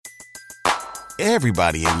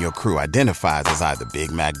Everybody in your crew identifies as either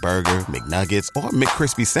Big Mac Burger, McNuggets, or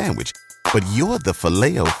McCrispy Sandwich. But you're the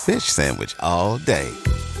Filet-O-Fish Sandwich all day.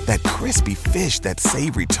 That crispy fish, that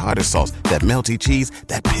savory tartar sauce, that melty cheese,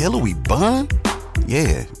 that pillowy bun.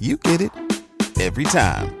 Yeah, you get it. Every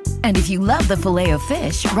time. And if you love the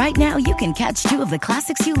Filet-O-Fish, right now you can catch 2 of the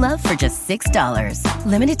classics you love for just $6.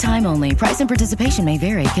 Limited time only. Price and participation may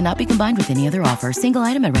vary. Cannot be combined with any other offer. Single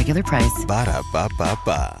item at regular price.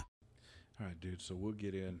 Ba-da-ba-ba-ba. All right, dude. So we'll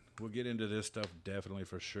get into this stuff definitely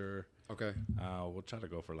for sure. Okay. We'll try to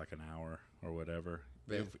go for like an hour or whatever.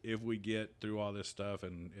 Yeah. If we get through all this stuff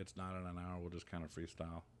and it's not in an hour, we'll just kind of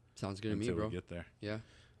freestyle. Sounds good to me, until bro. we get there. Yeah.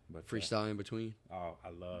 But Freestyle in between. Oh, I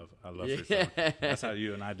love Yeah. freestyle. That's how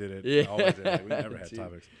you and I did it. Yeah. Always did it. We never had Dude.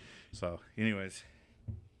 topics. So, anyways.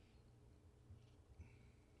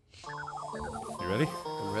 You ready?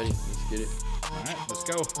 I'm ready. Let's get it. All right, let's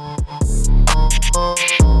go.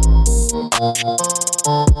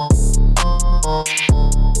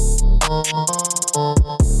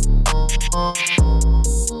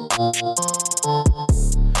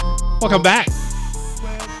 Welcome back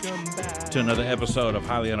to another episode of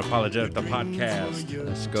Highly Unapologetic, the podcast.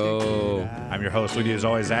 Let's go. I'm your host with you as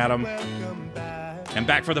always, Adam. And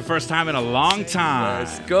back for the first time in a long time.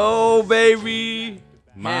 Let's go, baby.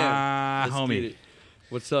 My Let's homie. get it.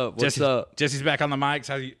 What's up? What's up? Jesse's back on the mics.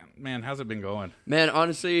 How's it been going? Man,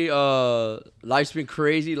 honestly, life's been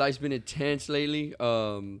crazy. Life's been intense lately.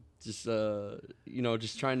 Just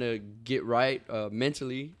trying to get right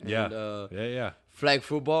mentally. And, Yeah. Flag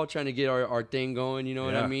football, trying to get our thing going. You know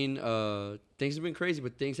what Yeah. I mean? Things have been crazy,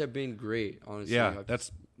 but things have been great. Honestly, Yeah, I've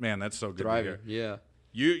that's so good thriving. to hear. Yeah.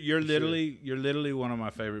 You're literally one of my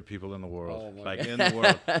favorite people in the world. Oh, my in the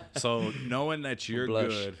world. So knowing that you're Blush.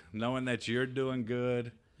 good, knowing that you're doing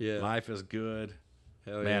good, Yeah. life is good.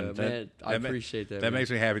 Hell Man, yeah, that- man. I appreciate that. That man.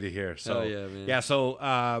 makes me happy to hear. So Hell yeah, man. Yeah, so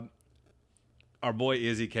our boy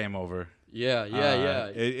Izzy came over. Yeah.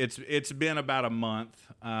 It's been about a month.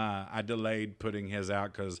 I delayed putting his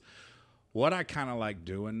out because what I kind of like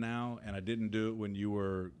doing now, and I didn't do it when you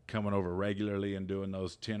were coming over regularly and doing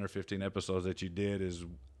those 10 or 15 episodes that you did, is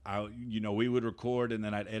we would record and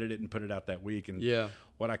then I'd edit it and put it out that week. And Yeah.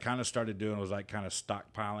 what I kind of started doing was like kind of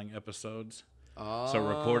stockpiling episodes. Oh. So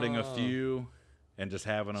recording a few and just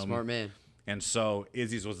having them. Smart man. And so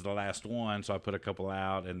Izzy's was the last one, so I put a couple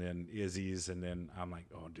out, and then Izzy's, and then I'm like,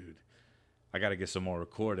 oh, dude, I got to get some more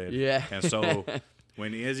recorded. Yeah. And so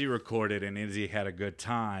when Izzy recorded and Izzy had a good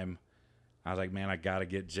time, I was like, man, I got to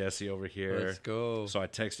get Jesse over here. Let's go. So I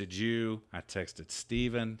texted you. I texted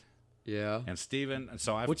Steven. Yeah. And Steven, and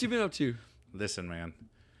so What you been up to? listen, man,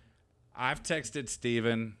 I've texted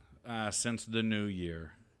Steven since the new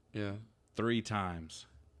year Yeah. 3 times.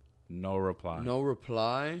 No reply. No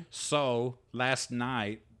reply. So last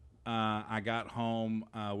night, I got home.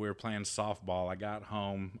 We were playing softball. I got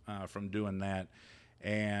home from doing that,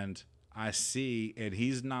 and I see, and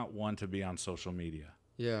he's not one to be on social media.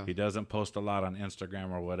 Yeah. He doesn't post a lot on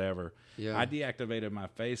Instagram or whatever. Yeah. I deactivated my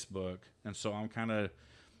Facebook, and so I'm kind of,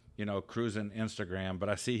 cruising Instagram, but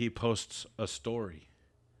I see he posts a story.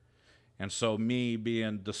 And so me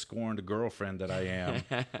being the scorned girlfriend that I am,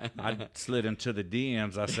 I slid into the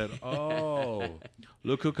DMs. I said, oh,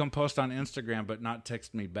 look who can post on Instagram but not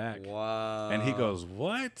text me back. Wow. And he goes,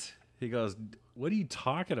 what? He goes, what are you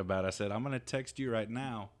talking about? I said, I'm going to text you right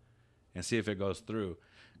now and see if it goes through.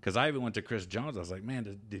 Because I even went to Chris Jones. I was like,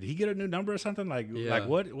 man, did he get a new number or something? Like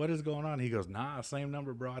what is going on? He goes, nah, same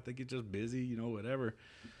number, bro. I think it's just busy, whatever.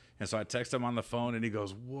 And so I text him on the phone, and he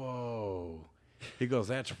goes, whoa. He goes,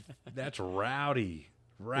 that's rowdy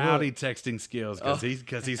texting skills,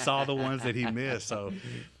 because he saw the ones that he missed. So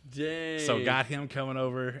Dang. so got him coming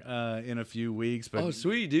over in a few weeks. But Oh,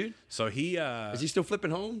 sweet, dude. so he Is he still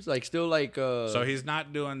flipping homes? Like, still like. so he's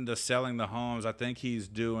not doing the selling the homes. I think he's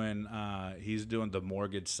doing the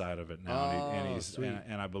mortgage side of it now. Oh, sweet.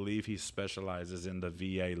 And I believe he specializes in the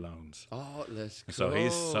VA loans. Oh, let's go.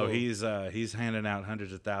 So he's handing out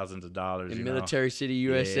hundreds of thousands of dollars in Military City,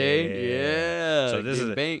 USA. Yeah. So this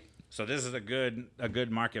Getting is bank. So this is a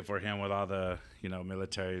good market for him with all the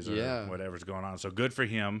militaries or Yeah. whatever's going on. So good for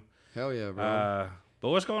him. Hell yeah, bro. But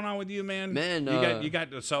what's going on with you, man? Man, you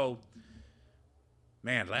got so.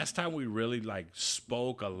 Man, last time we really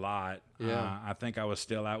spoke a lot. Yeah. I think I was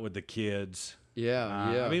still out with the kids. Yeah.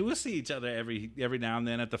 I mean, we'll see each other every now and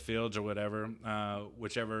then at the fields or whatever,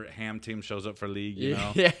 whichever ham team shows up for league, you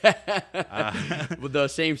know. Yeah. With the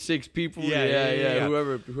same 6 people. Yeah.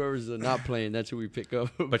 Whoever's not playing, that's who we pick up.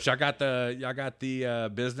 But y'all got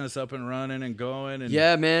the business up and running and going. And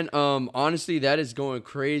Yeah, man. Honestly, that is going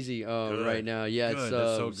crazy right now. Yeah, Good. it's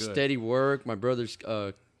That's so good. steady work. My brother's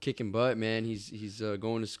kicking butt, man. He's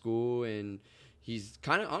going to school, and he's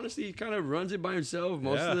kind of honestly he kind of runs it by himself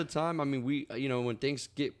most of the time. I mean, we when things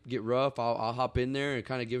get rough, I'll hop in there and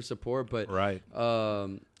kind of give support. But right,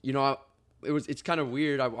 it's kind of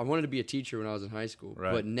weird. I wanted to be a teacher when I was in high school,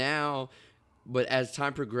 right. But as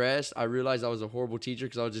time progressed, I realized I was a horrible teacher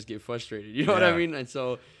because I would just get frustrated. You know what I mean? And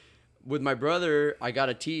so with my brother, I got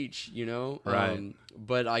to teach, Right.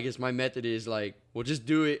 But I guess my method is like, well, just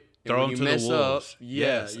do it. And Throw when him you to mess the wolves. up,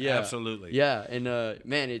 Yes, absolutely. Yeah. And,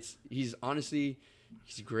 man, he's honestly,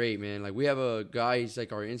 he's great, man. Like we have a guy, he's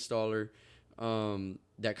like our installer,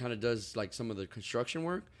 that kind of does like some of the construction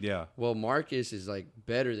work. Yeah. Well, Marcus is like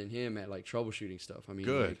better than him at like troubleshooting stuff. I mean,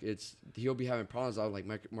 good. Like, he'll be having problems. I was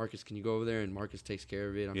like, Marcus, can you go over there? And Marcus takes care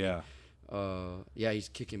of it. He's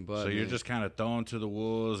kicking butt. So you're man. just kind of throwing to the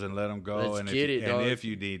wolves and let them go. Let's and get it, dog. if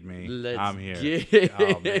you need me, Let's I'm here. get it.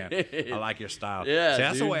 Oh man, I like your style. Yeah, see,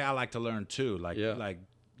 that's the dude. way I like to learn too. Like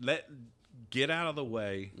get out of the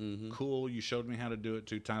way. Mm-hmm. Cool. You showed me how to do it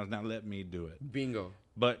 2 times. Now let me do it. Bingo.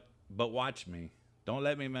 But watch me. Don't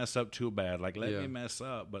let me mess up too bad. Like let me mess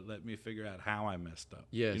up, but let me figure out how I messed up.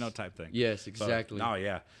 Yes. Type thing. Yes, exactly. So,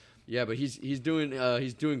 yeah. Yeah, but he's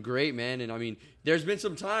doing great, man. And I mean, there's been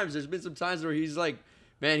some times where he's like,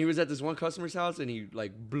 man, he was at this one customer's house and he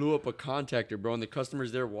like blew up a contactor, bro, and the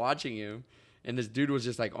customer's there watching him, and this dude was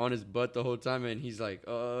just like on his butt the whole time, and he's like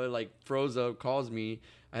froze up, calls me.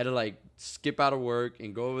 I had to like skip out of work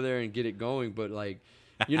and go over there and get it going, but like,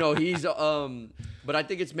 he's but I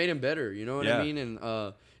think it's made him better, you know what I mean?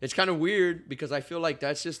 And it's kind of weird because I feel like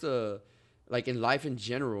that's just like in life in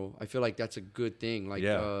general, I feel like that's a good thing. Like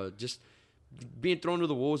just being thrown to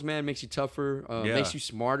the wolves, man, makes you tougher, makes you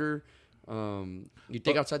smarter. You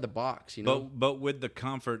think outside the box, But with the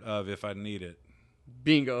comfort of if I need it.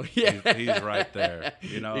 Bingo. Yeah. He's right there.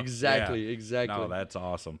 Exactly. No, that's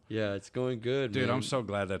awesome. Yeah, it's going good, dude. man. I'm so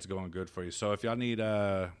glad that's going good for you. So if y'all need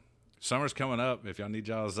summer's coming up, if y'all need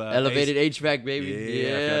y'all's elevated HVAC, baby. Yeah.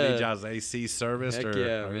 If y'all need y'all's AC serviced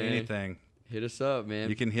or anything, hit us up, man.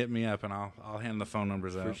 You can hit me up and I'll hand the phone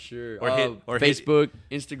numbers out for sure. Or Facebook,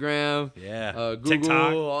 Instagram,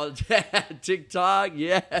 Google, TikTok.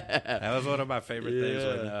 Yeah, that was one of my favorite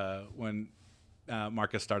things when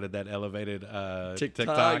Marcus started that elevated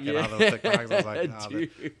TikTok and all those TikToks. I was like,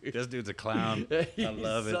 oh, this dude's a clown. I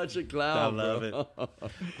love it. Such a clown. I love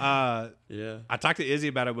it. Yeah. I talked to Izzy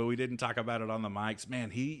about it, but we didn't talk about it on the mics. Man,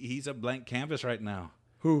 he's a blank canvas right now.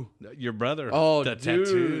 Who? Your brother. Oh, the dude,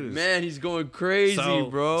 tattoos. Man, he's going crazy,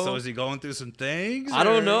 bro. So is he going through some things? I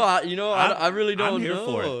don't know. I really don't know. I'm here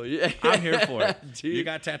for it. Yeah. I'm here for it. Dude. You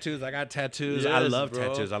got tattoos. I got tattoos. Yes, I love bro.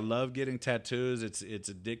 tattoos. I love getting tattoos. It's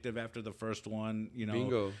addictive after the first one.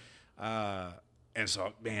 Bingo. And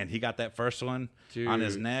so, man, he got that first one on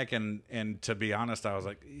his neck, and to be honest, I was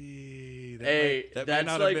like,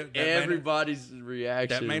 that's like everybody's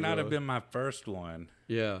reaction. That may not have been my first one.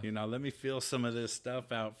 Yeah. Let me feel some of this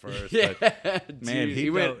stuff out first. Yeah, but, man, dude,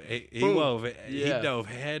 he dove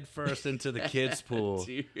head first into the kids' pool.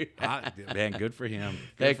 Man, good for him.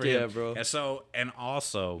 Good for him, bro. And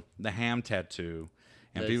also the ham tattoo.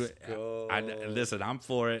 And Let's people, go. listen, I'm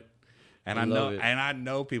for it. And I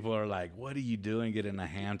know people are like, "What are you doing getting a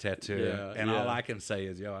ham tattoo?" Yeah, and all I can say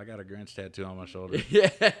is, "Yo, I got a Grinch tattoo on my shoulder."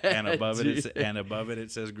 Yeah, and above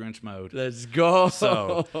it says Grinch mode. Let's go.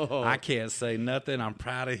 So I can't say nothing. I'm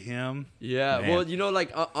proud of him. Yeah. Man.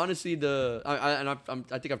 Well, honestly,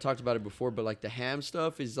 I think I've talked about it before, but like the ham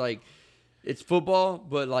stuff is like, it's football,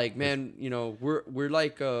 but like, man, we're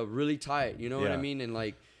like really tight. You know what I mean? And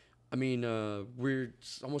like, we're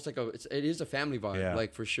almost like it is a family vibe,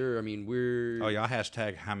 like for sure. I mean, we're y'all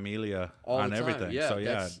hashtag Hamelia all on the time. everything. Yeah, so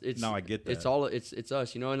I get that. It's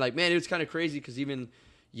us, and like, man, it was kind of crazy because even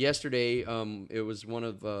yesterday, it was one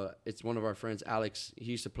of our friends, Alex.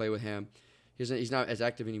 He used to play with Ham. He's not as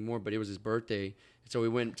active anymore, but it was his birthday, so we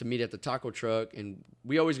went to meet at the taco truck, and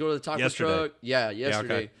we always go to the taco truck. Yeah,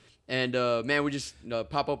 yesterday. Okay. And man, we just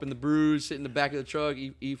pop open the brews, sit in the back of the truck,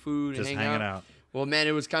 eat food, just and hang out. Well, man,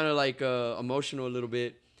 it was kind of like emotional a little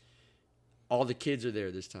bit. All the kids are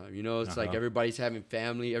there this time, It's like everybody's having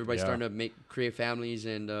family. Everybody's starting to create families,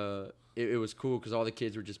 and it was cool because all the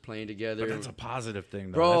kids were just playing together. But that's a positive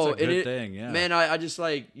thing, though. Bro. That's a good thing, yeah. Man, I just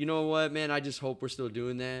like, you know what, man? I just hope we're still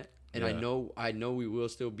doing that. And I know we will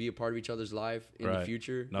still be a part of each other's life in the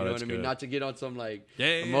future. No, you know what I mean? good. Not to get on some like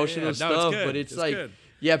emotional stuff, it's but it's like, good.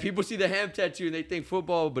 Yeah, people see the ham tattoo and they think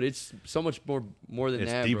football, but it's so much more than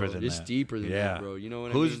it's that, deeper bro. Than it's that. deeper than that, bro. You know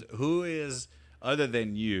what I mean? Who is, other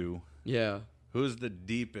than you, yeah, who's the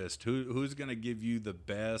deepest? Who's going to give you the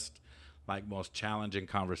best, like, most challenging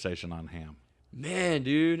conversation on ham? Man,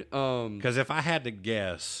 dude. Because if I had to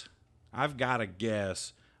guess, I've got to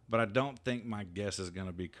guess but I don't think my guess is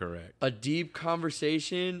gonna be correct. A deep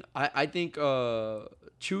conversation. I think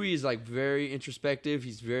Chewy is like very introspective.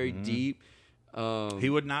 He's very deep. He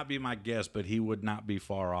would not be my guess, but he would not be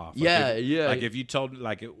far off. Like Yeah, if, yeah. Like if you told,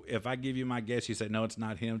 like if I give you my guess, you said no, it's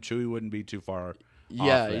not him. Chewy wouldn't be too far.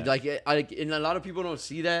 Yeah, off that. like and a lot of people don't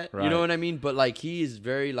see that. Right. You know what I mean? But like he is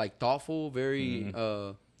very like thoughtful, very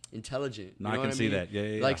intelligent. No, you know I can what see mean? that.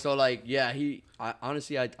 Yeah. Like so, like yeah.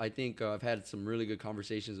 Honestly, I think I've had some really good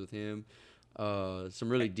conversations with him. Some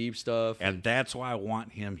really deep stuff. And that's why I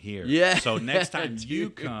want him here. Yeah. So next time you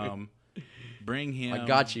come, bring him. I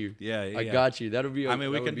got you. Yeah. I got you. That'll be. I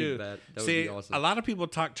mean, we that can would be do. That would See, be awesome. a lot of people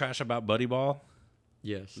talk trash about Buddy Ball.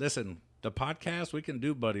 Yes. Listen, the podcast, we can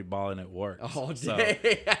do Buddy Ball and it works. Oh, So, dang.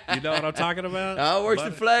 you know what I'm talking about? I works the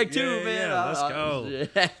Buddy- flag too, yeah, man. Yeah, let's go.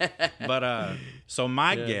 Yeah. But so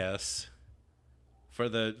my guess for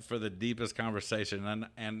the deepest conversation,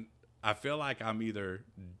 and I feel like I'm either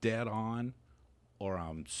dead on or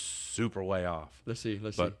I'm super way off. Let's see.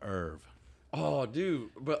 But Irv. Oh, dude.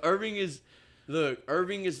 But Irving is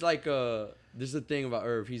like this is the thing about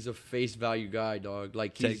Irv. He's a face value guy, dog.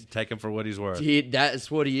 Like he's Take him for what he's worth.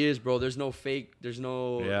 that's what he is, bro. There's no fake. There's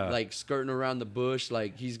no Yeah. like skirting around the bush.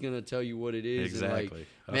 Like he's gonna tell you what it is. Exactly. And, like,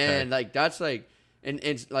 Okay. man, like that's like, and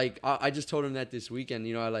it's like I just told him that this weekend.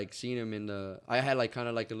 You know, I like seen him in the. I had like kind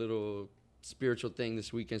of like a little spiritual thing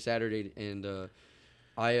this weekend, Saturday, and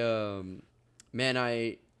I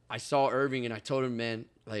saw Irving and I told him, man,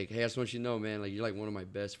 like, hey, I just want you to know, man, like you're like one of my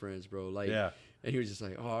best friends, bro. Like, Yeah. And he was just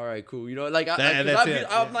like, oh, all right, cool. You know, like that's it.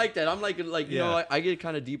 I'm like that. I'm like you Yeah. know, I get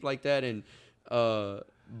kind of deep like that, and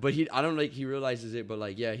but I don't like he realizes it, but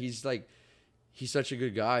like yeah, he's such a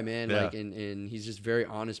good guy, man. Yeah. Like and he's just very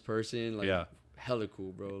honest person. Like Yeah. hella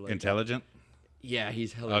cool, bro. Like, Intelligent. yeah,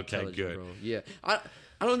 he's hella Okay, intelligent, good. bro. Yeah, I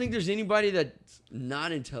don't think there's anybody that's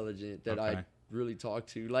not intelligent that Okay. I really talk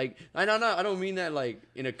to. Like, I don't mean that like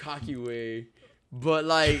in a cocky way, but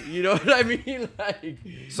like you know what I mean. Like,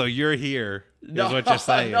 So you're here, is what you're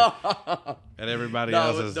saying. No. And everybody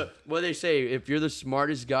else is. What they say, if you're the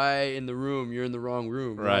smartest guy in the room, you're in the wrong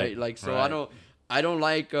room, right? Like, so right. I don't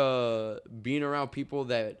like being around people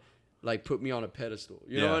that like put me on a pedestal.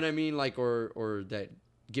 You know Yeah. what I mean? Like, or that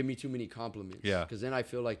give me too many compliments. Yeah. Because then I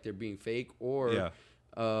feel like they're being fake. Or Yeah.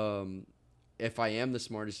 if I am the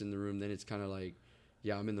smartest in the room, then it's kind of like,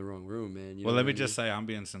 yeah, I'm in the wrong room, man. You Well, know let what me I just say I'm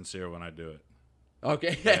being sincere when I do it. mean?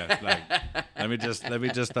 Okay. Yeah, like, let me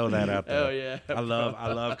just throw that out there. Hell yeah.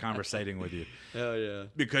 I love conversating with you Hell yeah.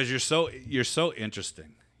 because you're so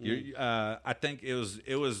interesting. I think it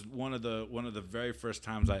was one of the very first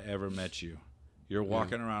times I ever met you. You're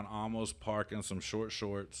walking around Almost Park in some short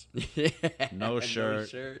shorts, no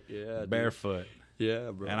shirt, Yeah. dude. barefoot,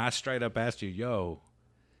 Yeah, bro. and I straight up asked you, "Yo."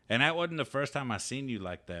 And that wasn't the first time I seen you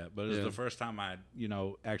like that, but it was Yeah. the first time I,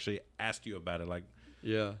 actually asked you about it. Like,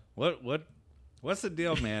 yeah. what's the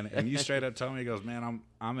deal, man? And you straight up told me, he goes, man,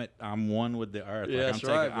 I'm one with the earth. Yeah, Like, that's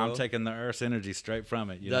right, I'm bro. taking the earth's energy straight from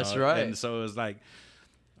it. That's right. And so it was like,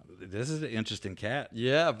 this is an interesting cat.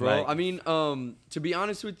 Yeah, bro. Like- I mean, to be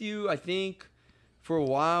honest with you, I think for a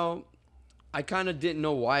while, I kind of didn't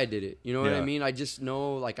know why I did it. You know what I Yeah. mean? I just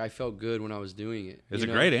know, like, I felt good when I was doing it. It's you a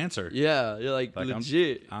know? great answer. Yeah, like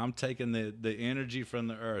legit. I'm taking the energy from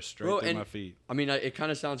the earth straight Bro, through and- my feet. I mean, it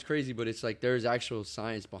kind of sounds crazy, but it's like there's actual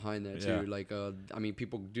science behind that too. Yeah. Like, I mean,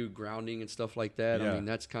 people do grounding and stuff like that. Yeah. I mean,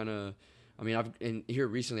 that's kind of. I mean, here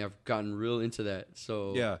recently I've gotten real into that.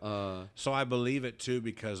 So Yeah. So I believe it too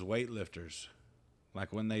because weightlifters,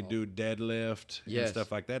 like when they do deadlift and Yes.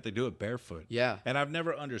 stuff like that, they do it barefoot. Yeah. And I've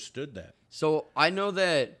never understood that. So I know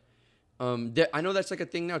that. I know that's like a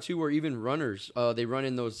thing now too, where even runners, they run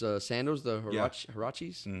in those sandals, the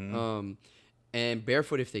Hirachis, and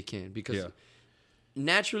barefoot if they can, because Yeah.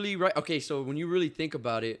 naturally, right? Okay, so when you really think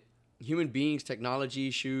about it, human beings, technology,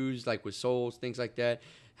 shoes, like with soles, things like that,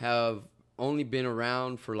 have only been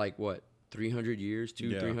around for like what 300 years,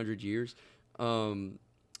 300 years.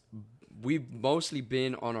 We've mostly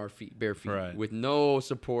been on our feet, bare feet, Right. with no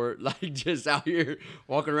support, like just out here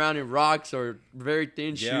walking around in rocks or very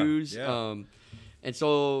thin shoes. yeah. And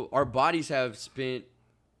so our bodies have spent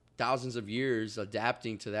thousands of years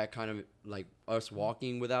adapting to that kind of like us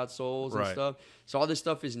walking without soles and Right. stuff. So all this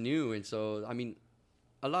stuff is new, and so I mean,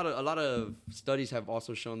 a lot of studies have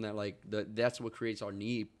also shown that like that's what creates our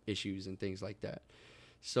knee issues and things like that.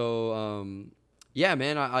 So yeah,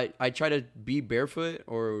 man, I try to be barefoot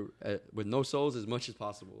or with no soles as much as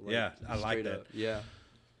possible. Like, Yeah, I like straight that. up. Yeah,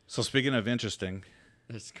 So speaking of interesting,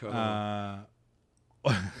 let's go.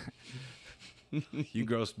 you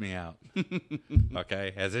grossed me out.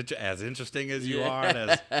 Okay, as interesting as you are,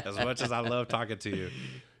 and as much as I love talking to you,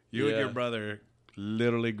 you and Yeah. your brother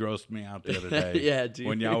literally grossed me out the other day. Yeah, dude.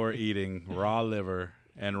 When y'all were eating raw liver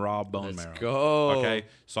and raw bone marrow. Let's go. Okay,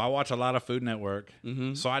 so I watch a lot of Food Network,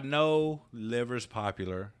 so I know liver's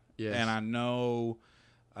popular, Yes. and I know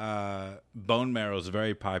bone marrow is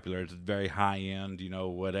very popular. It's very high end,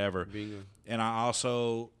 whatever. Bingo. And I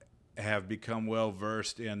also have become well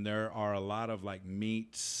versed in there are a lot of like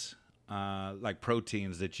meats, like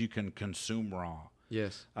proteins that you can consume raw.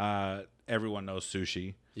 Yes. Everyone knows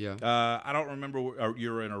sushi. Yeah. I don't remember.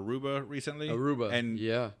 You were in Aruba recently. Aruba, and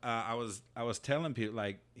yeah. I was telling people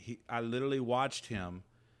like I literally watched him,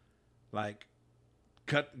 like,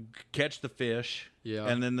 catch the fish. Yeah.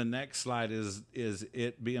 And then the next slide is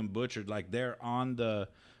it being butchered. Like they're on the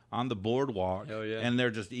boardwalk. Hell yeah. And they're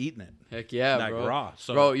just eating it. Heck yeah, like bro. raw.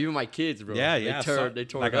 So bro, even my kids, bro. yeah, They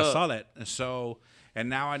tore like it up. I saw that. And so. And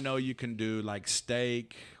now I know you can do like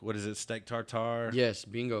steak. What is it? Steak tartare. Yes,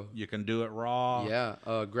 bingo. You can do it raw. Yeah,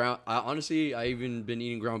 I even been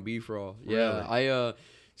eating ground beef raw. Yeah, I guess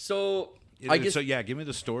So yeah, give me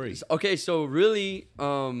the story. okay. So really,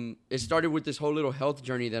 it started with this whole little health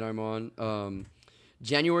journey that I'm on.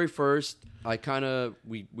 January 1st,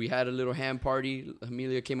 we had a little ham party.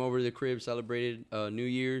 Amelia came over to the crib, celebrated New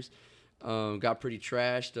Year's. Got pretty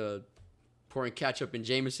trashed. Pouring ketchup and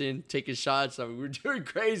Jameson, taking shots. I mean, we were doing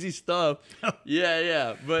crazy stuff.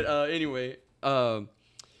 Yeah. But anyway, but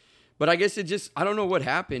I guess I don't know what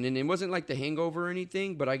happened, and it wasn't like the hangover or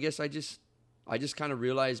anything. But I guess I just kind of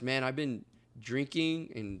realized, man, I've been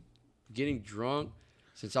drinking and getting drunk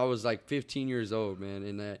since I was like 15 years old, man,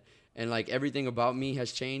 and like everything about me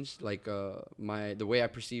has changed. Like the way I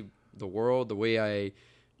perceive the world, the way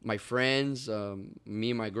my friends, me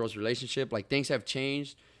and my girl's relationship, like things have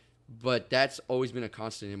changed. But that's always been a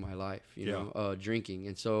constant in my life, drinking.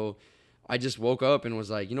 And so I just woke up and was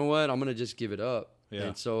like, you know what? I'm going to just give it up. Yeah.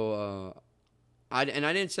 And so I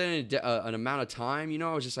didn't set an amount of time,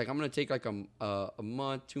 I was just like, I'm going to take like a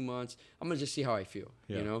month, 2 months. I'm going to just see how I feel,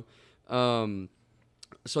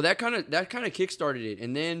 So that kind of kickstarted it.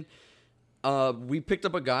 And then we picked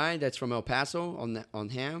up a guy that's from El Paso on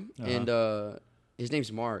ham. Uh-huh. And his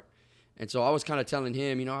name's Mark. And so I was kind of telling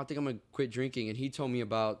him, I think I'm going to quit drinking. And he told me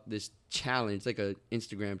about this challenge, like an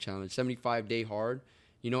Instagram challenge, 75-day hard.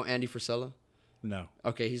 You know Andy Frisella? No.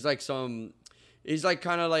 Okay, he's like kind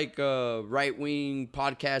of like a right-wing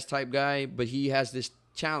podcast type guy, but he has this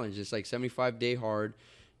challenge. It's like 75-day hard.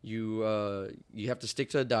 You have to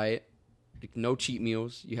stick to a diet, no cheat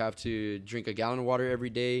meals. You have to drink a gallon of water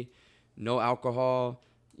every day, no alcohol.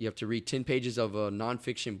 You have to read 10 pages of a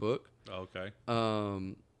nonfiction book. Okay.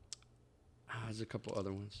 There's a couple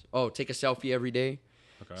other ones. Oh, take a selfie every day.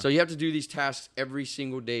 Okay. So you have to do these tasks every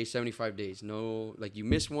single day, 75 days. No, like you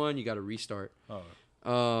miss one, you got to restart. Oh.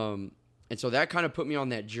 And so that kind of put me on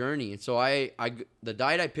that journey. And so the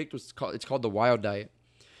diet I picked it's called the Wild Diet.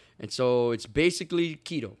 And so it's basically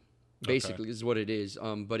keto. Basically, is what it is.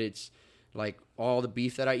 But it's like all the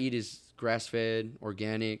beef that I eat is grass-fed,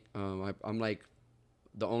 organic. I'm like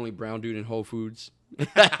the only brown dude in Whole Foods.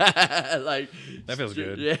 Like that feels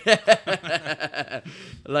good. Yeah.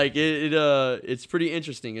 Like it's pretty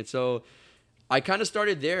interesting. And so I kind of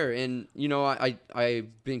started there, and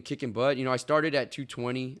I've been kicking butt. I started at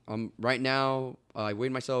 220. Right now I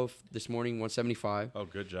weighed myself this morning 175. Oh,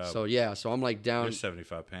 good job. So yeah, so I'm like down. You're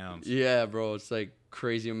 75 pounds. Yeah, bro, it's like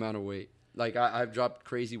crazy amount of weight. Like I've dropped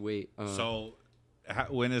crazy weight. So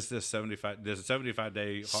when is this 75? This 75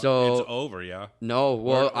 day. So it's over, yeah. No,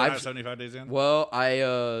 well, I've 75 days in. Well, I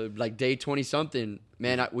like day 20 something.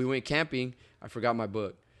 Man, we went camping. I forgot my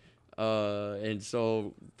book, and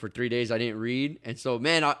so for 3 days I didn't read. And so,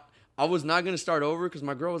 man, I was not gonna start over because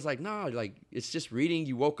my girl was like, "No, like it's just reading.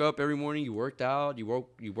 You woke up every morning, you worked out, you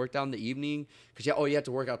worked out in the evening because you have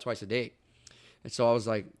to work out twice a day." And so I was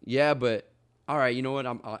like, "Yeah, but all right, you know what?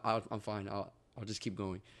 I'm fine. I'll just keep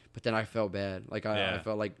going." But then I felt bad. Like I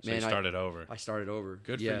felt like, so man, you started over. I started over.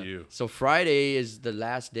 Good for you. So Friday is the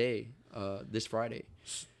last day. This Friday.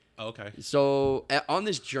 Okay. So on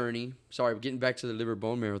this journey, sorry, getting back to the liver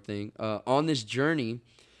bone marrow thing. On this journey,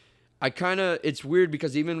 it's weird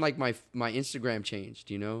because even like my Instagram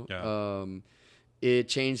changed. Yeah. It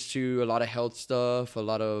changed to a lot of health stuff, a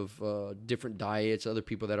lot of different diets, other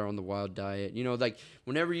people that are on the wild diet. Like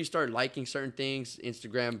whenever you start liking certain things,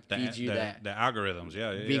 Instagram feeds you that. The algorithms,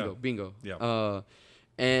 yeah. Bingo. Yeah.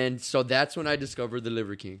 And so that's when I discovered the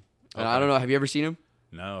Liver King. And Okay. I don't know, have you ever seen him?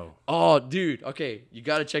 No. Oh, dude. Okay, you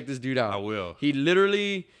got to check this dude out. I will. He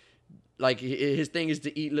literally, like, his thing is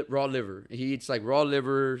to eat raw liver. He eats, like, raw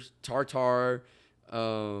liver, tartare,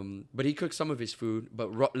 but he cooks some of his food.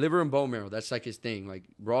 But liver and bone marrow, that's, like, his thing. Like,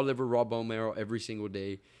 raw liver, raw bone marrow every single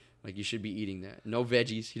day. Like, you should be eating that. No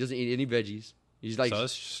veggies. He doesn't eat any veggies. He's like so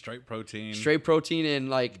it's straight protein, and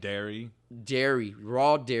like dairy,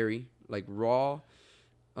 raw dairy, like raw,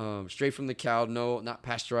 straight from the cow. No, not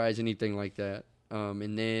pasteurized, anything like that.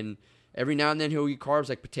 And then every now and then he'll eat carbs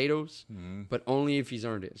like potatoes, but only if he's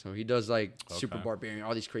earned it. So he does like super barbarian,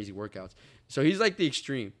 all these crazy workouts. So he's like the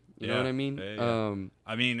extreme. You know what I mean? Yeah.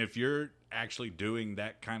 I mean, if you're actually doing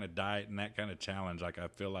that kind of diet and that kind of challenge, like I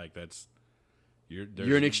feel like that's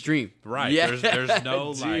you're an extreme, right? Yeah. There's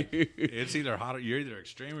no like it's either hot. You're either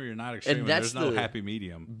extreme or you're not extreme. And there's no happy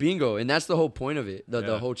medium. Bingo, and that's the whole point of it.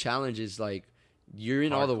 The whole challenge is like you're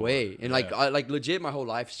in all the way, and like like legit, my whole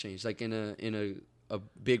life's changed, like in a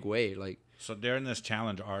big way, like. So during this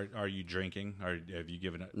challenge, are you drinking or have you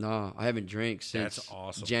given it? No, I haven't drank since That's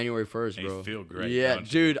awesome. January 1st, bro. You feel great. Yeah,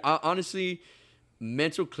 dude. Honestly,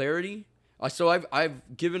 mental clarity. So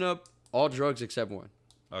I've given up all drugs except one.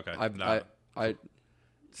 Okay. I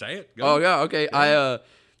say it. Go. Oh yeah. Okay. Yeah.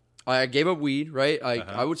 I gave up weed. Right.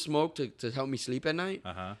 I would smoke to help me sleep at night.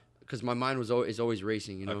 Because my mind is always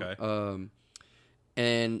racing. You know. Okay.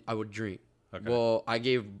 And I would drink. Okay. Well, I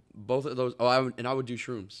gave both of those. I would do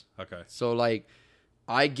shrooms. Okay. So like,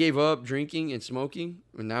 I gave up drinking and smoking,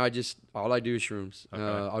 and now all I do is shrooms. Okay.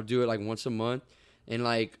 I'll do it like once a month, and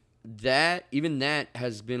like that, even that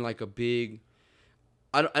has been like a big.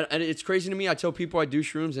 And it's crazy to me. I tell people I do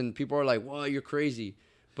shrooms, and people are like, "Well, you're crazy,"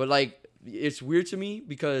 but like, it's weird to me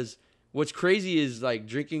because what's crazy is like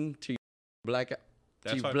drinking to black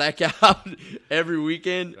out every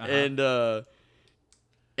weekend,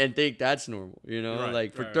 and think that's normal, you know? Right,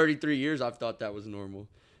 like for 33 years, I've thought that was normal.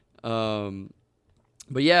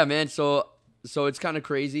 But yeah, man. So it's kind of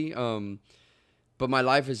crazy. But my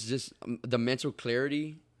life is just the mental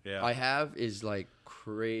clarity I have is like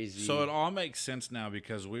crazy. So it all makes sense now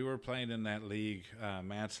because we were playing in that league,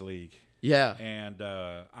 Matt's league. Yeah. And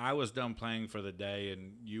I was done playing for the day,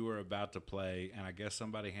 and you were about to play, and I guess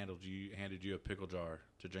somebody handed you a pickle jar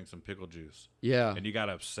to drink some pickle juice. Yeah. And you got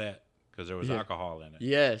upset because there was alcohol in it.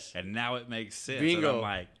 Yes. And now it makes sense. Bingo. And I'm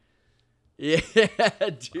like, yeah,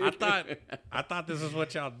 dude. I thought this is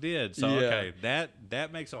what y'all did. So okay,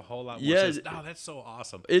 that makes a whole lot more sense. Oh, that's so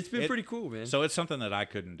awesome. It's been pretty cool, man. So it's something that I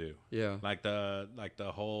couldn't do. Yeah. Like the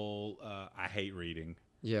whole I hate reading.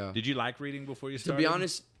 Yeah. Did you like reading before you started? To be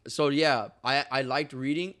honest, so yeah, I liked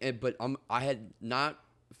reading, but I had not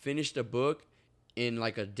finished a book in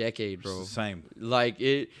like a decade, bro. Same. Like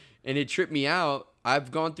it tripped me out.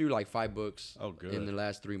 I've gone through like 5 books. Oh, good. In the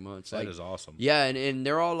last 3 months. That is awesome. Yeah, and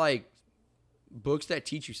they're all like books that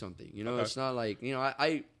teach you something. You know, Okay. It's not like, you know,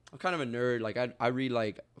 I'm kind of a nerd. Like I read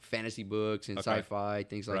like fantasy books and sci-fi,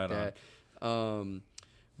 things like that.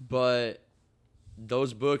 But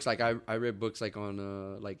those books, like I read books like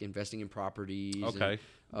on like investing in properties. Okay.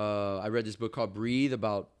 And, I read this book called Breathe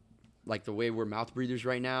about like the way we're mouth breathers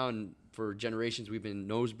right now, and for generations we've been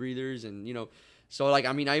nose breathers, and you know, so like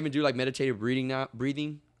I mean I even do like meditative breathing now.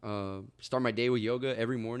 Start my day with yoga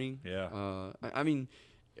every morning. Yeah. I mean,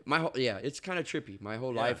 it's kind of trippy. My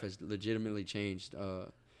whole life has legitimately changed,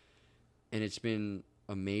 and it's been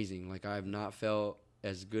amazing. Like I have not felt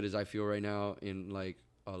as good as I feel right now in like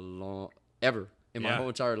my whole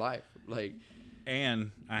entire life. Like, and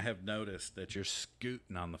I have noticed that you're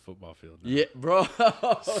scooting on the football field now. Yeah, bro.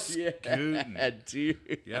 Scooting. Dude.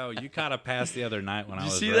 Yo, you caught a pass the other night when I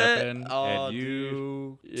was see that? repping, Oh, and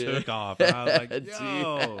you dude. took off. And I was like,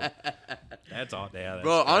 yo, that's all. Yeah, that's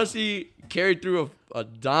Bro, good. honestly, carried through a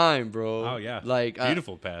dime, bro. Oh yeah, like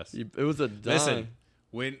beautiful pass. It was a dime. Listen,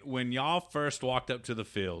 when y'all first walked up to the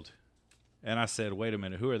field, and I said, "Wait a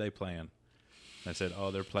minute, who are they playing?" I said, "Oh,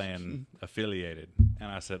 they're playing affiliated." And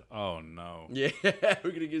I said, "Oh no, Yeah, we're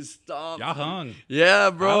gonna get stomped. y'all hung." Yeah,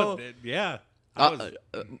 bro.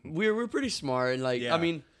 We're pretty smart, and like Yeah. I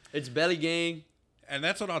mean, it's Belly Gang. And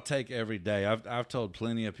that's what I'll take every day. I've told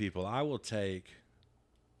plenty of people I will take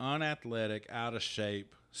unathletic, out of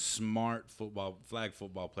shape, smart flag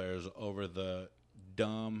football players over the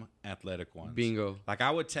dumb athletic ones. Bingo. Like I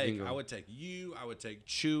would take you. I would take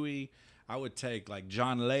Chewy. I would take like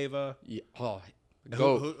John Leva. Yeah. Oh,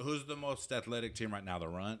 Who's the most athletic team right now? The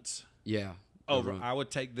Runts. Yeah. I would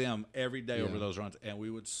take them every day over Yeah. those Runts, and we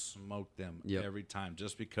would smoke them every time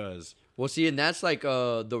just because. Well, see, and that's like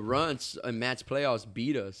the Runts and Matt's playoffs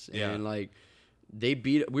beat us, and like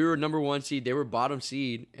we were number 1 seed, they were bottom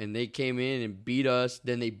seed, and they came in and beat us.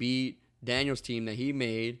 Then they beat Daniel's team that he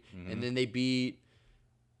made, and then they beat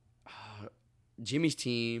Jimmy's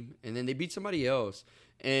team, and then they beat somebody else,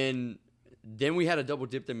 and then we had to double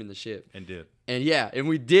dip them in the ship. And did. And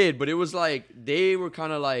we did, but it was like they were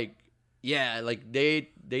kind of like, like they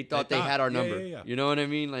thought they had our number. Yeah. You know what I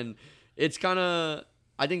mean? And it's kind of,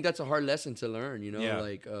 I think that's a hard lesson to learn. You know, Yeah.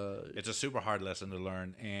 like It's a super hard lesson to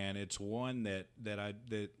learn, and it's one that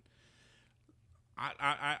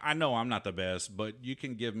I know I'm not the best, but you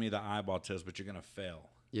can give me the eyeball test, but you're gonna fail.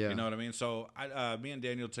 Yeah. You know what I mean? So me and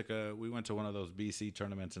Daniel we went to one of those BC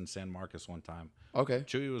tournaments in San Marcos one time. okay.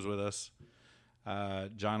 Chewy was with us.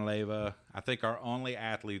 John Leyva. I think our only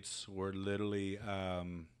athletes were literally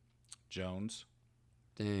Jones.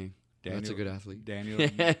 Dang. That's a good athlete. Daniel,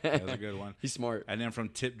 that was a good one. He's smart. And then from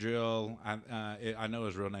Tip Drill, I know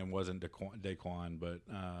his real name wasn't Daquan, but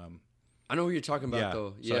I know who you're talking about,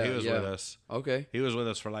 though. Yeah, so he was with us. Okay. He was with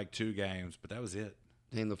us for like 2 games, but that was it.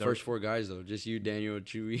 Dang, the first 4 guys, though. Just you, Daniel,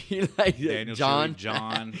 Chewy, like Daniel, John. Chewy,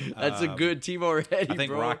 John. That's a good team already, I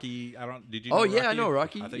think bro. Rocky. Did you? Oh, know yeah, I Rocky? know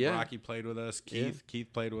Rocky, I think yeah. Rocky played with us. Keith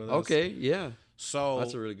played with us. Okay, yeah. So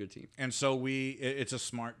That's a really good team. And so it's a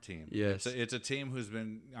smart team. Yes. It's a team who's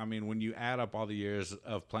been, I mean, when you add up all the years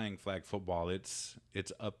of playing flag football, it's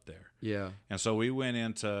up there. Yeah. And so we went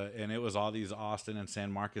into, and it was all these Austin and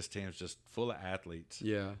San Marcos teams just full of athletes.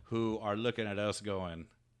 Yeah. Who are looking at us going,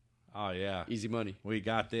 oh, yeah. Easy money. We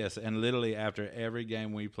got this. And literally after every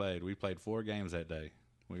game we played 4 games that day.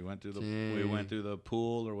 We went through the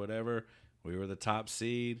pool or whatever. We were the top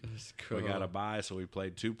seed. That's cool. We got a bye, so we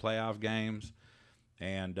played 2 playoff games.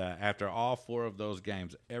 And after all 4 of those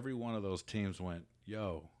games, every one of those teams went,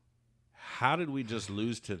 yo, how did we just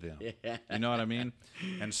lose to them? Yeah. You know what I mean?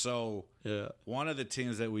 And so Yeah. one of the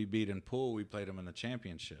teams that we beat in pool, we played them in the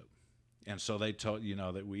championship. And so they told,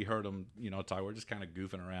 that we heard them, talk. We're just kind of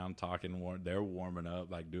goofing around, talking. They're warming up,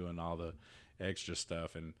 like doing all the extra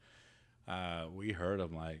stuff. And we heard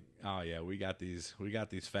them like, oh yeah, we got these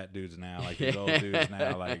fat dudes now, like these old dudes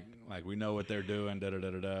now, like we know what they're doing, da da da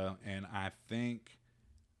da da. And I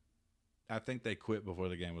think they quit before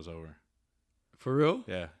the game was over. For real?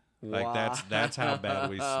 Yeah, Wow. like that's how bad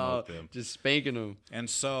we smoked them. Just spanking them. And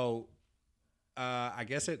so, I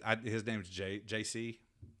guess his name's JC,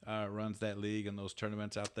 runs that league and those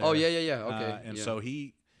tournaments out there. Oh yeah. Okay. And yeah. so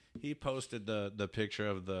he posted the picture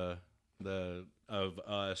of of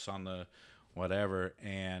us on the whatever,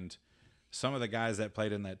 and some of the guys that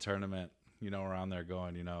played in that tournament, were on there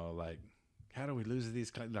going, like, how do we lose to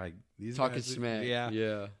these Talking guys? smack. Yeah.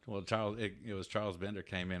 Yeah. Well, it was Charles Bender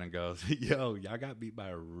came in and goes, yo, y'all got beat by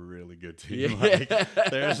a really good team. Yeah.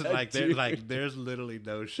 There's literally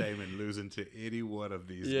no shame in losing to any one of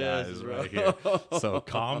these Yes, guys bro. right here. So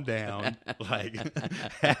calm down. Like,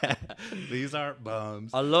 these aren't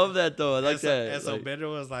bums. I love that though. I like that. And so Like, Bender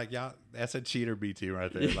was like, y'all, that's a cheater B team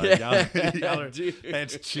right there. Like, y'all are, Dude.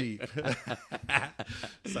 that's cheap.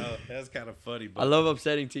 So that's kind of funny. But I love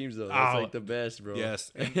upsetting teams though. That's Oh, like the best, bro.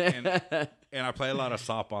 yes. And I play a lot of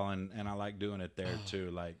softball, and I like doing it there too.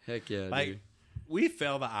 Like, Heck yeah, like dude. we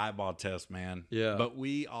fail the eyeball test, man. Yeah. But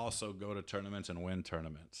we also go to tournaments and win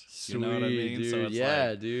tournaments. Sweet, You know what I mean? dude. So it's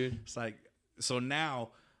Yeah, dude. It's like, so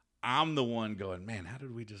now I'm the one going, man, how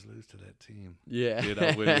did we just lose to that team?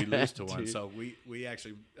 Yeah. When we lose to one. Dude. So we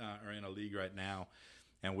actually are in a league right now,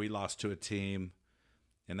 and we lost to a team,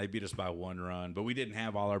 and they beat us by 1 run. But we didn't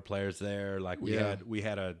have all our players there. Like we had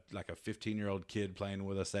a 15-year-old kid playing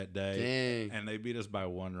with us that day. Dang. And they beat us by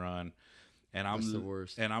 1 run. And That's the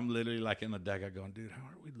worst. And I'm literally like in the dugout going, dude, how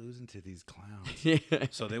are we losing to these clowns? Yeah.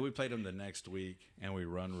 So then we played them the next week, and we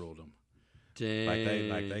run ruled them. Dang.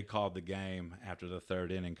 Like they called the game after the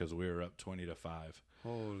 3rd inning because we were up 20-5.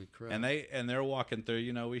 Holy crap. And they're walking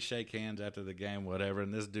through. We shake hands after the game, whatever.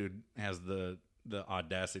 And this dude has the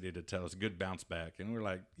audacity to tell us good bounce back, and we're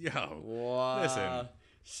like, yo, wow. listen.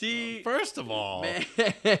 See, First of all, man,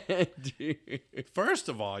 dude.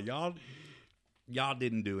 y'all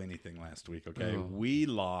didn't do anything last week, okay? Oh. We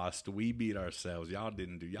lost. We beat ourselves. Y'all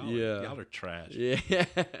didn't do. Y'all are trash. Yeah.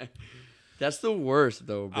 That's the worst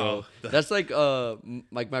though, bro. Oh. That's like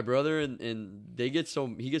my brother and he gets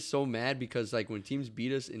so mad because like when teams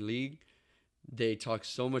beat us in league, they talk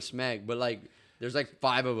so much smack, but like there's like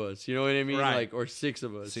 5 of us, you know what I mean? Right. Like or 6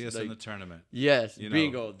 of us. See us like, in the tournament. yes, You know,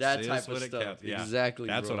 bingo, that see type us of when it stuff. counts. Yeah. Exactly.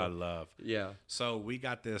 That's bro. what I love. Yeah. So we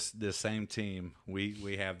got this same team.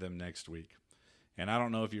 We have them next week. And I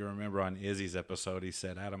don't know if you remember on Izzy's episode, he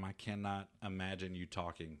said, Adam, I cannot imagine you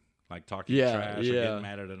talking trash or getting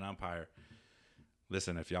mad at an umpire.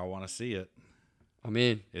 Listen, if y'all want to see it, I'm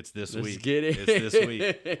in. it's this Let's week. get it. It's this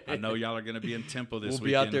week. I know y'all are going to be in Temple this weekend.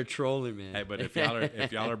 We'll be out there trolling, man. Hey, but if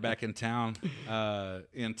y'all are back in town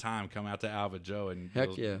in time, come out to Alva Joe and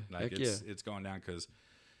Heck yeah. Heck it's going down because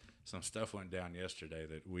some stuff went down yesterday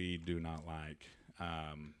that we do not like.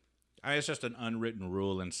 It's just an unwritten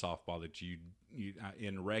rule in softball that you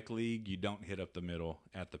in rec league you don't hit up the middle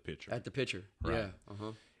at the pitcher. At the pitcher. Right. Yeah.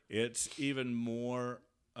 Uh-huh. It's even more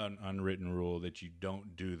an unwritten rule that you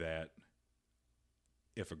don't do that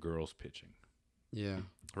if a girl's pitching. Yeah.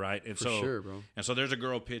 Right? And For sure, bro. And so there's a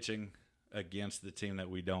girl pitching against the team that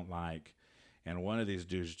we don't like, and one of these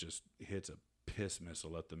dudes just hits a piss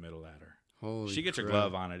missile up the middle at her. Holy she gets crap. a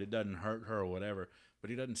glove on it. It doesn't hurt her or whatever, but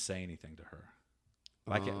he doesn't say anything to her.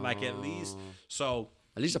 Like at least so.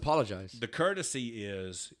 At least apologize. The courtesy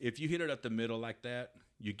is if you hit it up the middle like that,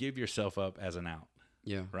 you give yourself up as an out.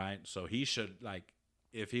 Yeah. Right. So he should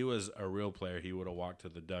if he was a real player, he would have walked to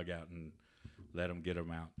the dugout and let him get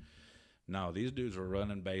him out. No, these dudes were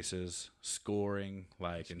running bases, scoring,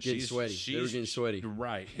 and getting sweaty. They were getting sweaty,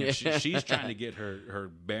 right? And she's trying to get her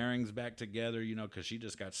bearings back together, because she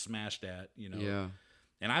just got smashed at, Yeah.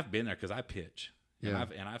 And I've been there because I pitch, Yeah.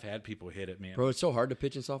 and I've had people hit at me. Bro, it's so hard to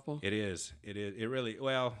pitch in softball. It is. It really.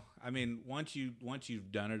 Well, I mean, once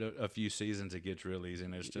you've done it a few seasons, it gets real easy,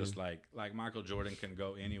 and it's just like Michael Jordan can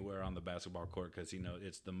go anywhere on the basketball court because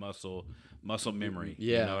it's the muscle memory.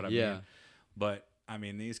 Yeah. You know what I mean? But I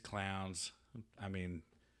mean, these clowns. I mean,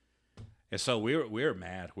 and so we're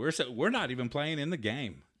mad. We're not even playing in the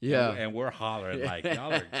game. Yeah, and we're hollering like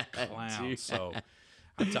y'all are clowns. So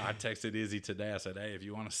I texted Izzy today. I said, "Hey, if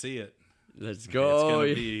you want to see it, let's go.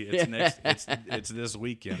 It's this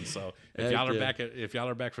weekend. So if y'all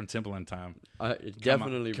are back from Temple in time,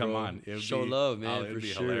 definitely come on. Show love, man. It'd for be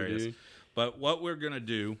sure, hilarious. dude. But what we're gonna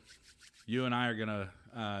do, you and I are gonna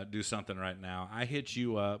do something right now. I hit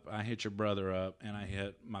you up, I hit your brother up, and I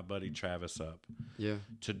hit my buddy Travis up. Yeah.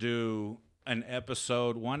 To do one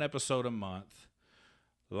episode a month,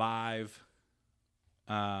 live,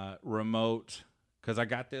 remote. Because I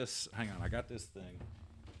got this. Hang on, I got this thing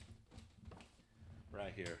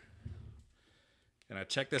right here. And I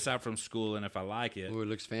checked this out from school, and if I like it, oh, it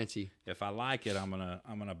looks fancy. If I like it, I'm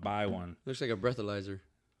gonna buy one. Looks like a breathalyzer.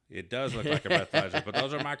 It does look like a breathalyzer, but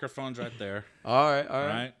those are microphones right there. All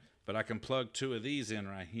right. But I can plug two of these in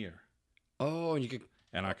right here. Oh, and you can.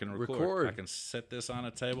 And I can record. I can set this on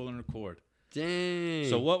a table and record. Dang.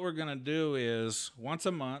 So what we're gonna do is once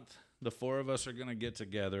a month, the four of us are gonna get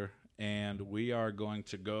together, and we are going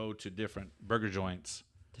to go to different burger joints.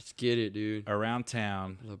 Let's get it, dude. Around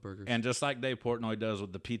town. I love burgers. And just like Dave Portnoy does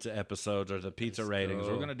with the pizza episodes or the pizza ratings,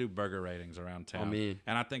 we're going to do burger ratings around town.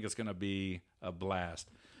 And I think it's going to be a blast.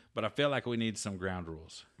 But I feel like we need some ground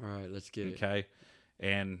rules. All right, let's get it. Okay?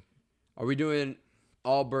 And are we doing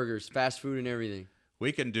all burgers, fast food and everything?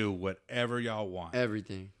 We can do whatever y'all want.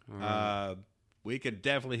 Everything. All right. We could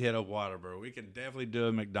definitely hit a Whataburger. We can definitely do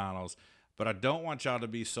a McDonald's. But I don't want y'all to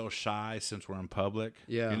be so shy since we're in public.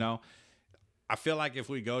 Yeah. I feel like if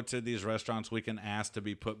we go to these restaurants, we can ask to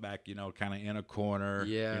be put back, kind of in a corner,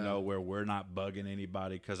 where we're not bugging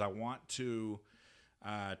anybody. Because I want to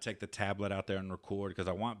take the tablet out there and record because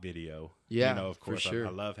I want video. Yeah, of course, for sure.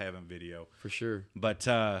 I love having video. For sure. But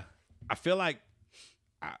I feel like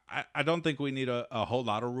I don't think we need a whole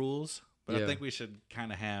lot of rules, but I think we should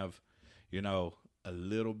kind of have, a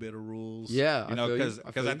little bit of rules. Yeah, because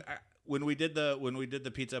when we did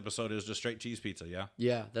the pizza episode, it was just straight cheese pizza, yeah?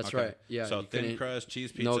 Yeah, that's right. Yeah. So thin crust,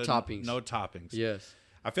 cheese pizza. No toppings. No toppings. Yes.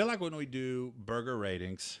 I feel like when we do burger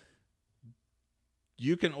ratings,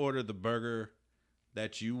 you can order the burger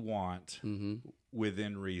that you want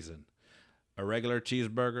within reason. A regular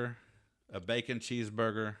cheeseburger, a bacon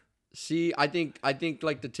cheeseburger. See, I think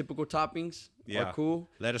like the typical toppings are cool.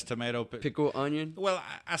 Lettuce, tomato, pickle, onion. Well,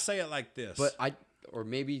 I say it like this. But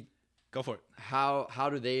maybe go for it. How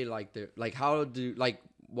do they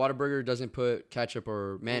Whataburger doesn't put ketchup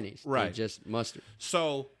or mayonnaise. Right. They just mustard.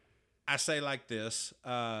 So I say like this,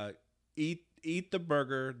 eat the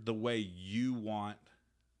burger the way you want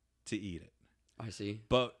to eat it. I see.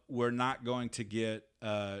 But we're not going to get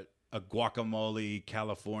a guacamole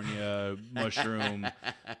California mushroom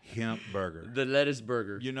hemp burger. The lettuce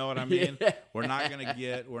burger. You know what I mean? We're not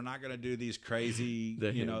gonna do these crazy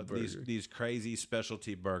these crazy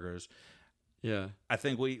specialty burgers. Yeah. I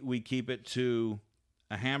think we keep it to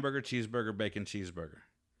a hamburger, cheeseburger, bacon cheeseburger.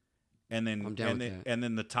 And then and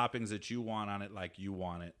then the toppings that you want on it like you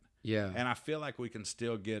want it. Yeah. And I feel like we can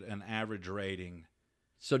still get an average rating.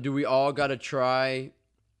 So do we all got to try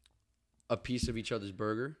a piece of each other's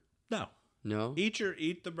burger? No.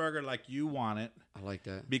 Eat the burger like you want it. I like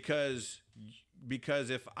that. Because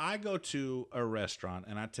if I go to a restaurant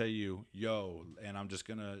and I tell you, and I'm just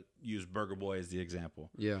going to use Burger Boy as the example.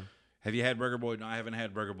 Yeah. Have you had Burger Boy? No, I haven't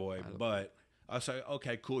had Burger Boy, but I'll say,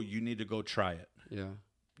 okay, cool, you need to go try it. Yeah.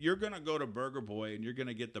 You're going to go to Burger Boy and you're going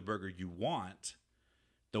to get the burger you want,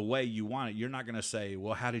 the way you want it, you're not going to say,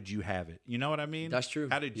 well, how did you have it? You know what I mean? That's true.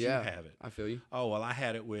 How did you have it? I feel you. Oh, well, I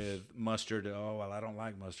had it with mustard. Oh, well, I don't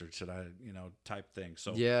like mustard. Should I, type thing.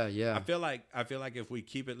 So Yeah. I feel like if we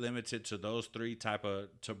keep it limited to those three type of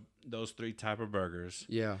burgers,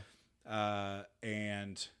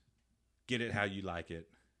 and get it how you like it,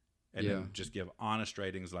 and then just give honest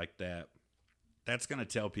ratings like that, that's going to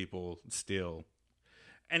tell people still,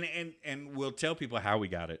 and we'll tell people how we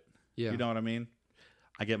got it. Yeah. You know what I mean?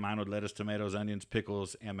 I get mine with lettuce, tomatoes, onions,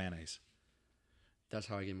 pickles, and mayonnaise. That's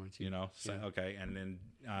how I get mine too. So, okay, and then.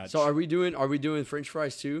 So are we doing French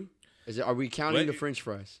fries too? Are we counting the French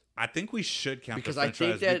fries? I think we should count because the French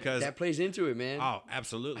I think fries that plays into it, man. Oh,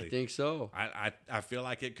 absolutely. I think so. I feel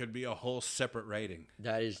like it could be a whole separate rating.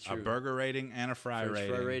 That is true. A burger rating and a fry French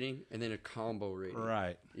rating. fry rating, and then a combo rating.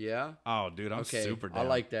 Right. Yeah. Oh, dude, I'm super down. I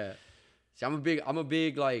like that. See, I'm a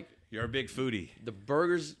big like. You're a big foodie. The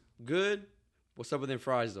burger's good. What's up with them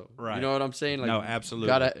fries though? Right. You know what I'm saying? Like, no, absolutely.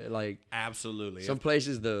 Gotta like. Absolutely. Some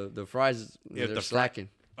places the fries they're slacking.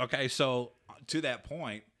 Okay, so to that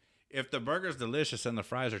point, if the burger's delicious and the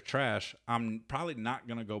fries are trash, I'm probably not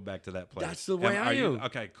gonna go back to that place. That's the way I am.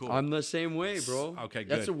 Okay, cool. I'm the same way, bro. Okay,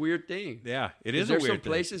 good. That's a weird thing. Yeah, it is a weird thing. There's some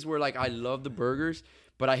places where like I love the burgers,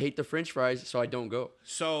 but I hate the French fries, so I don't go.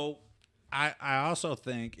 So I also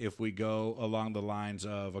think if we go along the lines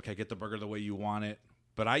of, okay, get the burger the way you want it,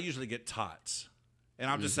 but I usually get tots. And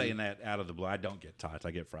I'm just saying that out of the blue. I don't get tots.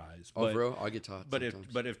 I get fries. Oh, bro, I get tots. But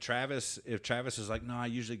sometimes. if Travis is like, no, I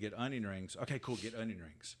usually get onion rings. Okay, cool, get onion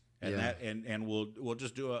rings. And and we'll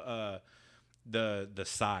just do the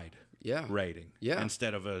side rating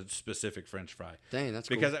instead of a specific French fry. Dang, that's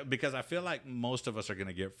because cool. Because I feel like most of us are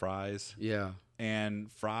gonna get fries. Yeah.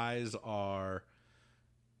 And fries are,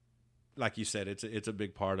 like you said, it's a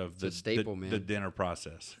big part of the staple, man. The dinner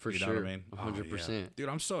process. For you know sure. what I mean? 100%. Dude,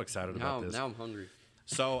 I'm so excited about this. Now I'm hungry.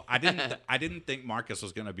 So I didn't think Marcus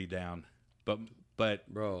was gonna be down, but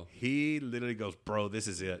bro, he literally goes, bro, this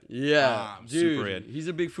is it. Yeah, I'm dude, super in. He's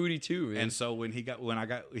a big foodie too, man. And so when he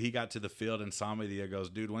got to the field and saw me, he goes,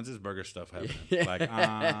 dude, when's this burger stuff happening? Like,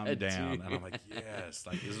 I'm down, Dude. and I'm like, yes,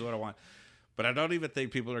 like this is what I want. But I don't even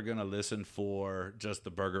think people are gonna listen for just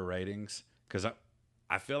the burger ratings, because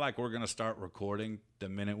I feel like we're gonna start recording the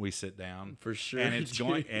minute we sit down, for sure. and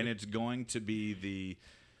it's going to be the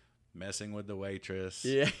messing with the waitress,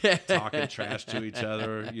 talking trash to each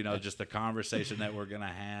other, just the conversation that we're gonna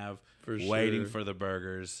have, waiting for the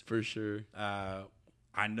burgers. For sure. I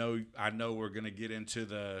know we're gonna get into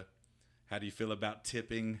the how do you feel about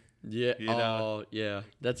tipping? Yeah. Oh, yeah.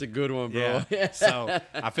 That's a good one, bro. Yeah. So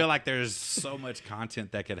I feel like there's so much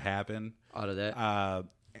content that could happen out of that.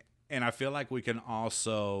 And I feel like we can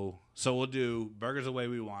also, so we'll do burgers the way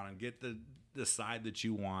we want them, get the side that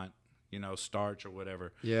you want, starch or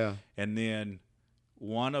whatever. Yeah. And then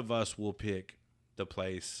one of us will pick the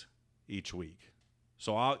place each week.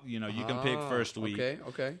 So you can pick first week.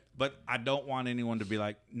 Okay. But I don't want anyone to be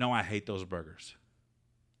like, no, I hate those burgers.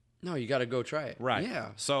 No, you got to go try it. Right. Yeah.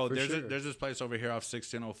 So there's this place over here off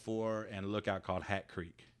 1604 and Lookout called Hat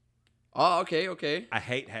Creek. Oh, okay. I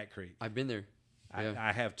hate Hat Creek. I've been there. Yeah.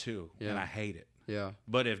 I have too, and I hate it. Yeah.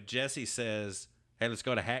 But if Jesse says, hey, let's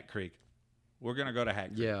go to Hat Creek, we're going to go to Hat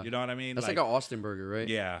Creek. Yeah. You know what I mean? That's like an Austin burger, right?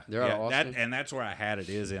 Yeah. They're out of Austin. And that's where I had it,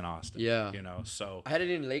 is in Austin. Yeah. So. I had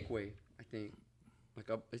it in Lakeway, I think.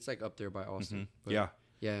 It's up there by Austin. Mm-hmm. Yeah.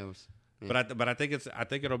 Yeah, it was. Yeah. But I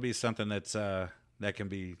think it'll be something that's that can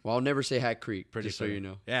be. Well, I'll never say Hat Creek, pretty just so you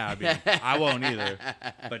know. Yeah, I mean, I won't either.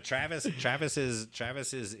 But Travis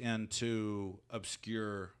is into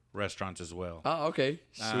obscure restaurants as well. Oh, okay.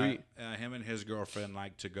 Sweet. Him and his girlfriend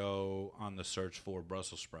like to go on the search for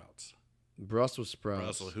Brussels sprouts. Brussels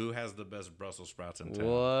sprouts. Who has the best Brussels sprouts in town?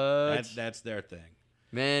 What? That's their thing.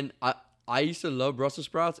 Man, I used to love Brussels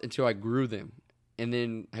sprouts until I grew them. And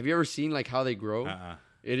then, have you ever seen like how they grow?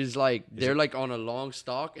 It is like they're like on a long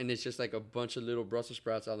stalk, and it's just like a bunch of little Brussels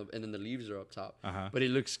sprouts and then the leaves are up top. But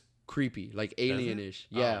it looks creepy, like alienish.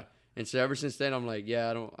 Yeah. And so ever since then, I'm like,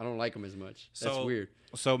 I don't like them as much. That's weird.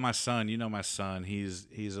 So my son,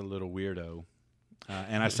 he's a little weirdo,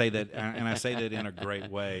 and I say that in a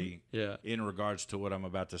great way. Yeah. In regards to what I'm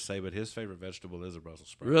about to say, but his favorite vegetable is a Brussels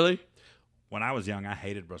sprout. Really? When I was young, I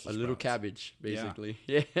hated Brussels sprouts. A little cabbage, basically.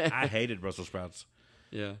 Yeah. I hated Brussels sprouts.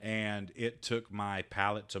 Yeah. And it took my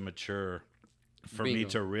palate to mature for me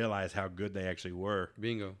to realize how good they actually were.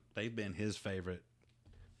 Bingo. They've been his favorite,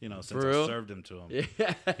 since I served them to him.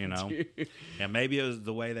 Yeah. Dude. And maybe it was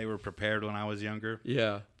the way they were prepared when I was younger.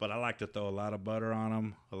 Yeah. But I like to throw a lot of butter on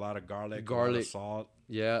them, a lot of garlic, a lot of salt.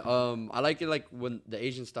 Yeah. I like it like when the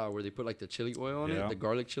Asian style where they put like the chili oil on it, the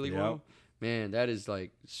garlic chili oil. Man, that is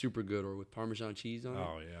like super good, or with Parmesan cheese on it.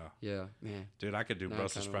 Oh yeah. Yeah, man. Dude, I could do Now I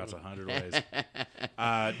Brussels kinda sprouts wanna- 100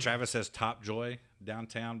 ways. Travis says Top Joy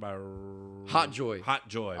downtown by Hot Joy. Hot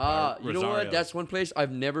Joy. By You know what? Rosario. That's one place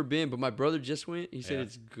I've never been, but my brother just went. He said Yeah.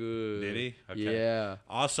 it's good. Did he? Okay. Yeah.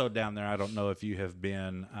 Also down there, I don't know if you have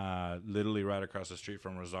been. Literally right across the street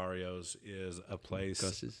from Rosario's is a place.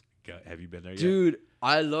 Gus's. Have you been there yet? Dude,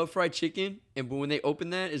 I love fried chicken, but when they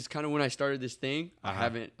opened that is kind of when I started this thing. I Uh-huh.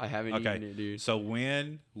 haven't eaten it, dude. So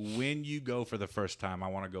when you go for the first time, I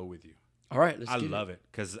want to go with you. All right, let's I get love it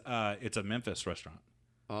because it's a Memphis restaurant,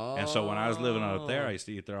 Oh. and so when I was living out there, I used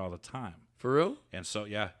to eat there all the time. For real? And so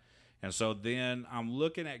and so then I'm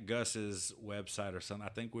looking at Gus's website or something. I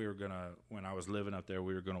think we were gonna when I was living up there,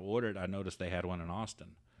 we were gonna order it. I noticed they had one in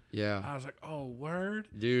Austin. Yeah. I was like, oh, word.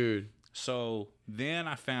 Dude. So then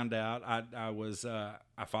I found out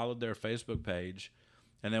I followed their Facebook page,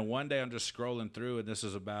 and then one day I'm just scrolling through, and this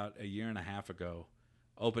is about a year and a half ago,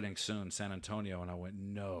 opening soon, San Antonio, and I went,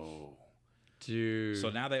 no. Dude. So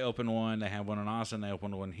now they opened one. They have one in Austin. They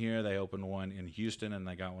opened one here. They opened one in Houston, and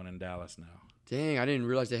they got one in Dallas now. Dang, I didn't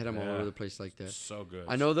realize they had them all Yeah. over the place like that. So good.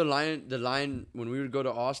 I know the line when we would go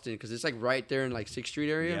to Austin, because it's like right there in like 6th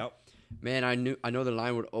Street area. Yep. Man, I know the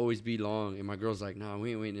line would always be long, and my girl's like, "Nah,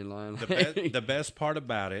 we ain't waiting in line." The best part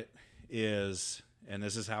about it is, and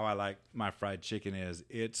this is how I like my fried chicken is,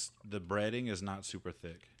 the breading is not super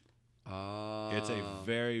thick. It's a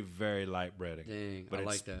very, very light breading. Dang, but I it's,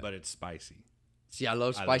 like that. But it's spicy. See, I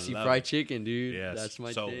love spicy love fried it. chicken, dude. Yes. That's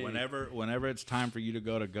my so thing. whenever it's time for you to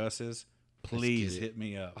go to Gus's, please get it. hit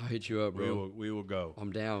me up. I'll hit you up, bro. We will go.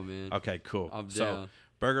 I'm down, man. Okay, cool. I'm So down.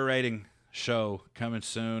 burger rating show coming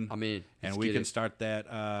soon. I'm in. And Let's we get can it. start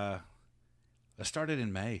that. Let's start it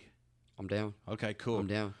in May. I'm down. Okay, cool. I'm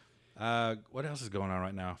down. What else is going on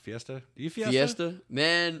right now? Fiesta? Do you Fiesta? Fiesta,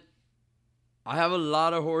 man. I have a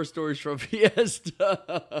lot of horror stories from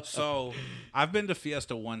Fiesta. So I've been to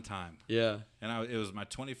Fiesta one time, Yeah. and it was my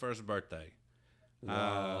 21st birthday.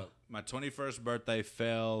 Wow. My 21st birthday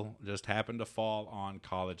just happened to fall on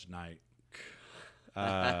college night.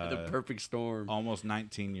 The perfect storm. Almost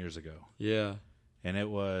 19 years ago, Yeah. and it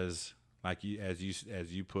was like as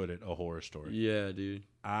you put it, a horror story. Yeah, dude.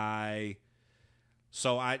 I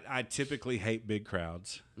typically hate big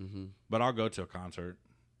crowds, Mm-hmm. but I'll go to a concert.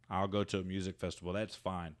 I'll go to a music festival. That's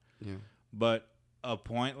fine. Yeah. But a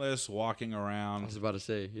pointless walking I around was about to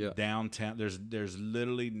say, yeah. downtown. There's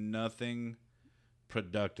literally nothing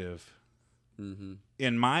productive Mm-hmm.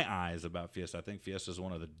 in my eyes about Fiesta. I think Fiesta is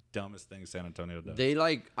one of the dumbest things San Antonio does. They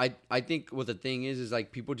I think what the thing is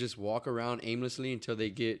like people just walk around aimlessly until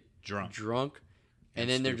they get Drunk. and And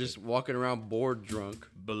then they're stupid. just walking around bored drunk.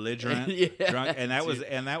 Belligerent, Yeah, drunk, and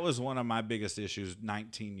that was one of my biggest issues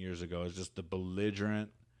 19 years ago. Is just the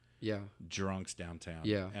belligerent Yeah. drunks downtown.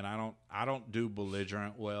 Yeah. And I don't do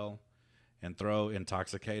belligerent well, and throw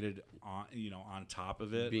intoxicated on top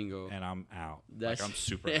of it. Bingo. And I'm out. That's I'm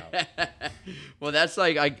super out. Well, that's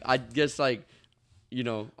like I guess like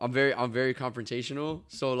I'm very confrontational.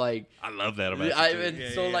 So like I love that about you. and too. Yeah,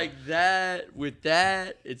 so yeah. like that with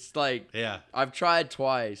that it's like Yeah. I've tried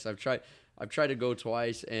twice. I've tried to go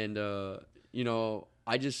twice, and I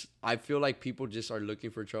feel like people just are looking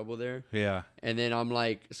for trouble there. Yeah. And then I'm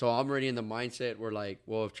like, so I'm already in the mindset where like,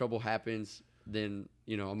 well, if trouble happens, then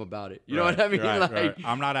I'm about it. You know what I mean? Right, like, right.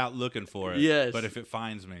 I'm not out looking for it. Yes. But if it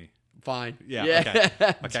finds me. fine. Yeah.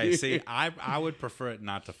 Okay. Okay. dude. See, I would prefer it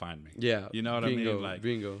not to find me. Yeah. You know what I bingo, mean? Like,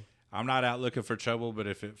 bingo. I'm not out looking for trouble, but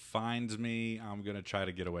if it finds me, I'm gonna try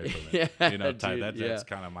to get away from it. Yeah, Type. dude, That's yeah.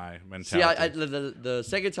 kind of my See, mentality. the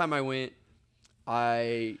second time I went,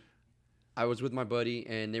 I was with my buddy,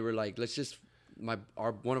 and they were like, let's just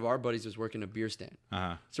one of our buddies was working a beer stand.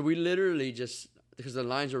 Uh-huh. So we literally just, because the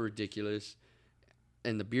lines are ridiculous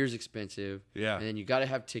and the beer's expensive. Yeah. And then you got to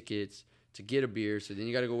have tickets to get a beer. So then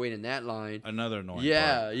you got to go wait in that line. Another annoying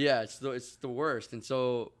Yeah. part. Yeah. It's the worst. And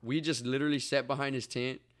so we just literally sat behind his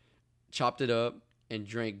tent, chopped it up, and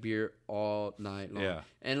drank beer all night long. Yeah.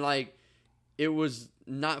 And like, it was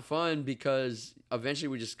not fun because eventually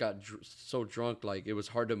we just got so drunk, like it was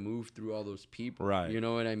hard to move through all those people. Right. You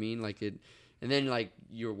know what I mean? Like it. And then, like,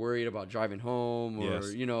 you're worried about driving home or,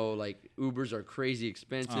 Yes. like, Ubers are crazy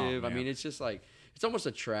expensive. I man. mean, it's just, like, it's almost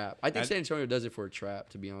a trap. I think San Antonio does it for a trap,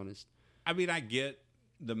 to be honest. I mean, I get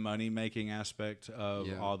the money-making aspect of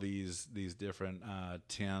Yeah. all these different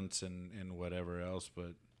tents and whatever else,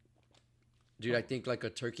 but Dude, I think, like,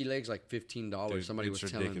 a turkey leg's, like, $15. Dude, Somebody it's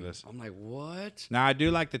was ridiculous. telling me. I'm like, what? now I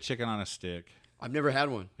do like the chicken on a stick. I've never had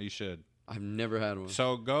one. You should. I've never had one.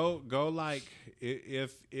 So go like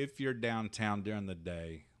if you're downtown during the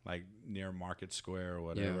day, like near Market Square or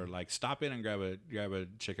whatever. Yeah. Like stop in and grab a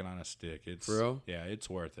chicken on a stick. It's For real? Yeah, it's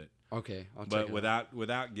worth it. Okay, I'll check But it out.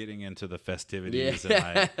 without getting into the festivities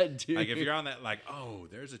Yeah, and dude. like if you're on that, like, oh,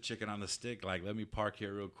 there's a chicken on the stick, like let me park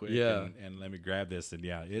here real quick Yeah. and let me grab this, and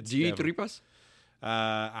yeah, it's Do you eat definitely- tripas?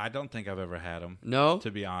 I don't think I've ever had them. No.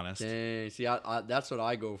 To be honest. Dang, see, I that's what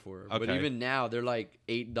I go for. But Okay. even now, they're like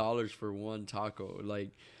 $8 for one taco.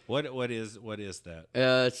 Like, What is that?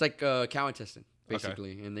 it's like cow intestine,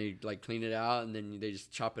 basically, and they like clean it out, and then they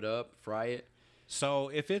just chop it up, fry it. So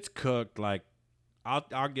if it's cooked, like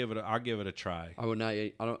I'll give it a try. I would not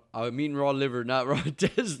eat. I'm eating raw liver, not raw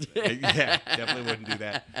intestine. Yeah, definitely wouldn't do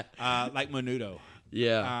that. Like menudo.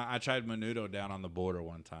 Yeah, I tried menudo down on the border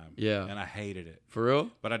one time. Yeah. And I hated it. for real.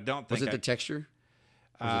 But I don't think Was it the texture?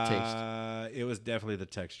 Or was it taste? It was definitely the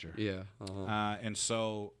texture. Yeah. Uh-huh. And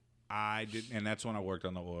so I did, and that's when I worked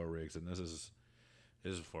on the oil rigs, and this is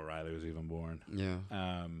before Riley was even born. Yeah.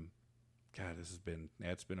 God,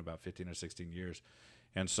 it's been about 15 or 16 years.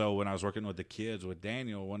 And so when I was working with the kids with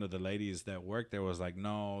Daniel, one of the ladies that worked there was like,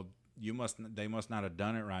 no, they must not have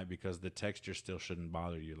done it right because the texture still shouldn't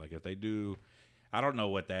bother you. Like if they do, I don't know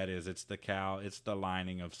what that is. It's the cow, it's the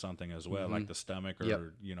lining of something as well, like the stomach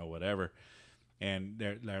or, whatever. And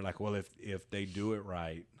they're like, well, if they do it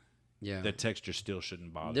right, Yeah. the texture still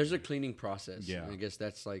shouldn't bother There's you. a cleaning process. Yeah. I guess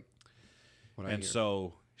that's like what I And hear.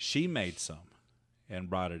 so she made some and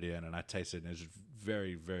brought it in, and I tasted it, and it's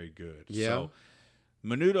very, very good. Yeah. So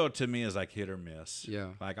menudo to me is like hit or miss. Yeah.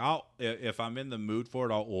 Like if I'm in the mood for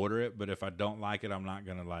it, I'll order it. But if I don't like it, I'm not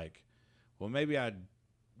gonna like. Well, maybe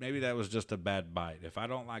that was just a bad bite. If I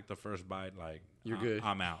don't like the first bite, like You're good.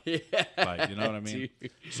 I'm out. Yeah. Like, you know what I mean?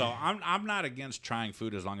 Dude. So I'm not against trying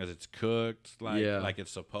food as long as it's cooked like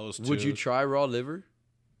it's supposed to. Would you try raw liver?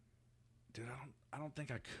 Dude, I don't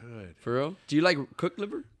think I could. For real? Do you like cooked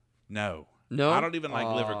liver? No. No? I don't even like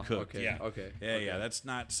liver Oh, cooked. okay, Yeah. okay, Yeah, okay. yeah. That's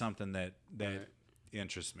not something that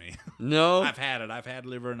interests me. No. I've had it. I've had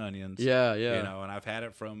liver and onions. Yeah, yeah. You know, and I've had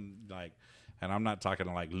it from like, and I'm not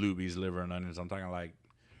talking like Luby's liver and onions. I'm talking like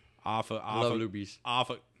I love Luby's. Off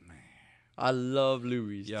of. I love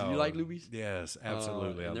Luby's. Do Yo, you like Luby's? Yes,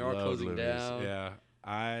 absolutely. and I they're all love closing Luby's. down. Yeah.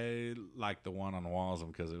 I like the one on Walsham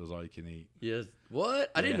because it was all you can eat. Yes.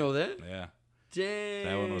 What? I didn't Yeah. know that. Yeah. Dang.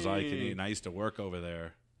 That one was all you can eat. And I used to work over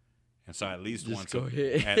there. And so at least Just go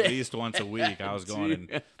ahead. at least once a week, I was going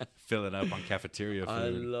and filling up on cafeteria food. I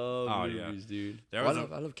love Oh, yeah. Luby's, dude. There Well,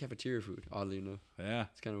 was I love cafeteria food, oddly enough. Yeah,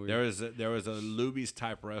 It's kinda weird. There was a Luby's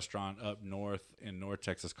type restaurant up north in North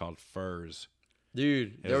Texas called Furs.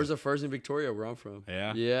 Dude, there Is was a First in Victoria where I'm from.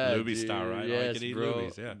 Yeah? Yeah. Luby's dude. style, right? All you Yes, could eat bro.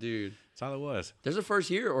 Luby's, yeah. Dude. That's all it was. There's a First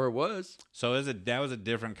here, or it was. So that was a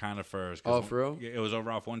different kind of Furs. 'Cause Oh, for real? It was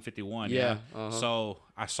over off 151. Yeah, Yeah. uh-huh. So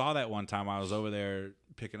I saw that one time. I was over there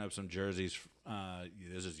picking up some jerseys.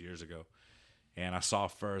 This is years ago, and I saw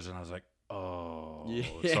Furs, and I was like, oh.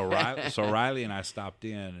 Yeah. So Riley and I stopped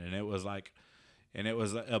in, and it was like. And it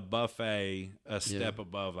was a buffet, a step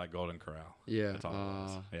above like Golden Corral. Yeah. That's all it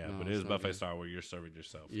was. Yeah, no, but it it's is not buffet good. style where you're serving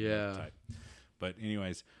yourself. Yeah. Type. But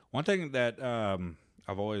anyways, one thing that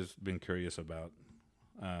I've always been curious about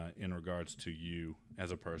in regards to you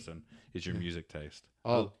as a person is your music taste.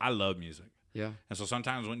 Oh. I love music. Yeah. And so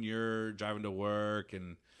sometimes when you're driving to work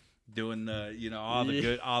and doing the, all the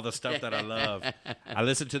Yeah. all the stuff that I love, I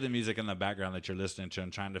listen to the music in the background that you're listening to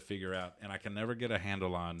and trying to figure out, and I can never get a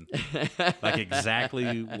handle on like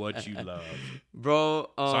exactly what you love.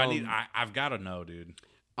 Bro, So I've got to know, dude.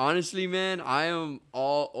 honestly, man, I am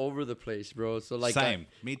all over the place, bro. So like Same.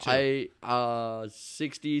 Me too. I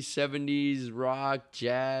 60s, 70s rock,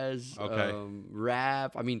 jazz, Okay.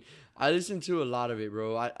 rap. I mean, I listen to a lot of it,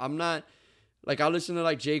 bro. I'm not like I listen to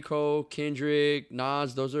like J. Cole, Kendrick,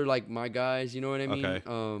 Nas. Those are like my guys. You know what I mean?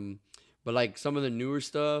 Okay. But like some of the newer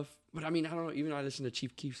stuff. But I mean, I don't know. Even I listen to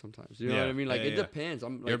Chief Keef sometimes. You know Yeah, what I mean? Like yeah, it yeah. depends.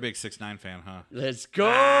 I'm like, You're a big 6ix9ine fan, huh? let's go.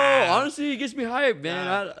 Ah. Honestly, it gets me hyped, man.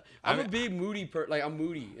 I'm I a mean- big moody like I'm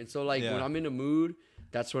moody, and so like Yeah. when I'm in a mood,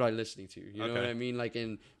 that's what I'm listening to. You know Okay. what I mean? Like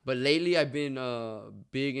but lately I've been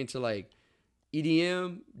big into like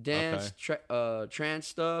EDM, dance, trance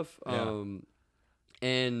stuff. Yeah.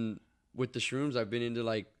 And with the shrooms, I've been into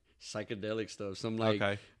like psychedelic stuff. Some like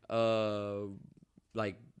Okay.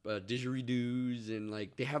 didgeridoos, and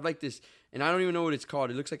like they have like this, and I don't even know what it's called.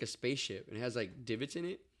 It looks like a spaceship, and it has like divots in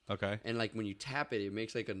it. Okay. And like when you tap it, it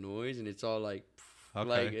makes like a noise, and it's all like, Okay.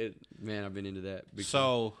 like it. Man, I've been into that. Big time.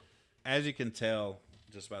 So, as you can tell,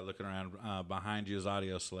 just by looking around, behind you is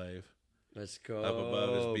Audio Slave. let's go. Up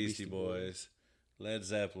above is Beastie Boys, Led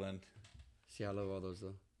Zeppelin. See, I love all those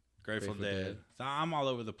though. Grateful Dead. So I'm all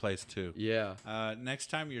over the place too. Yeah. Next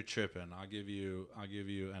time you're tripping, I'll give you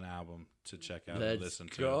an album to check out Let's and listen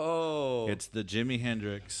go. to. It's the Jimi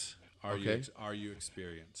Hendrix. Are you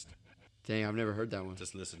experienced? Dang, I've never heard that one.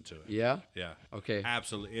 Just listen to it. Yeah. Yeah. Okay.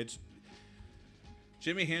 Absolutely. It's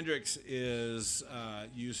Jimi Hendrix is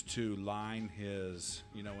used to line his.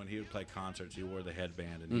 When he would play concerts, he wore the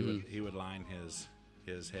headband, and he would line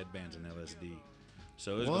his headbands in LSD.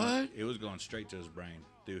 So it was going straight to his brain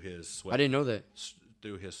through his sweat. I didn't know that.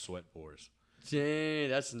 Through his sweat pores. Dang,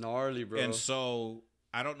 that's gnarly, bro. And so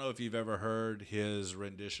I don't know if you've ever heard his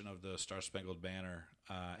rendition of the Star Spangled Banner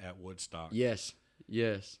at Woodstock. Yes.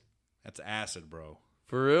 That's acid, bro.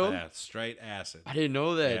 For real? Yeah, straight acid. I didn't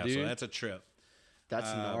know that, dude. So that's a trip. That's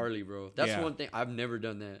gnarly, bro. That's one thing. I've never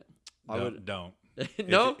done that. Don't.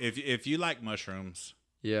 No? If you like mushrooms,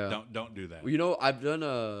 don't do that. Well, I've done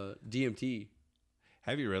DMT.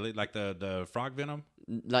 Have you really? Like the frog venom?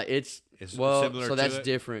 Like it's similar so that's to it?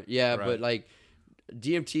 different. Yeah, Right. but like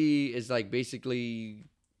DMT is like basically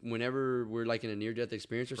whenever we're like in a near death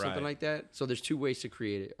experience or something Right. like that. So there's two ways to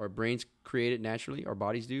create it. Our brains create it naturally, our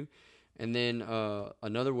bodies do. And then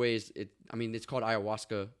another way is it's called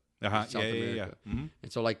ayahuasca. In South America. Mm-hmm.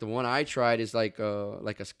 And so like the one I tried is like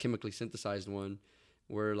a chemically synthesized one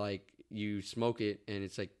where like you smoke it and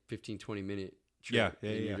it's like 15-20 minute trip. Yeah,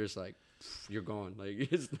 and you're just like you're gone.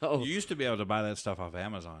 Like it's no. You used to be able to buy that stuff off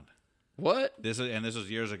Amazon. What? This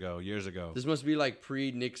was years ago. This must be like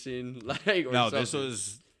pre-Nixon, like or No, something. this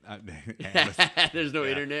was. There's no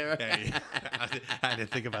internet. Right? Yeah. I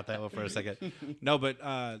didn't think about that one for a second. No, but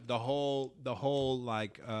the whole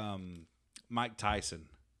like Mike Tyson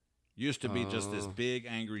used to be just this big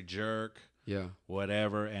angry jerk. Yeah.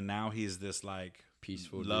 Whatever, and now he's this like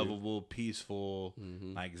Peaceful, lovable, peaceful,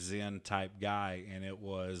 like Zen type guy, and it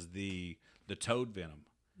was the toad venom.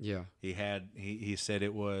 Yeah. He said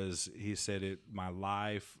my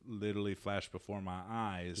life literally flashed before my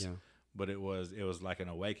eyes. Yeah. But it was like an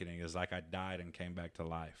awakening. It's like I died and came back to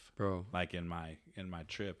life, Bro. like in my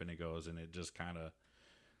trip, and it just kind of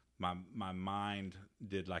my mind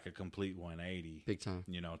did like a complete 180, Big time,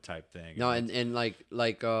 type thing. No, and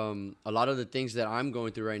like a lot of the things that I'm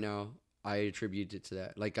going through right now, I attribute it to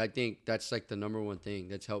that. Like I think that's like the number one thing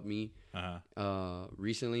that's helped me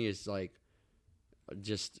recently is like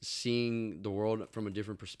just seeing the world from a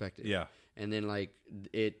different perspective. Yeah, and then like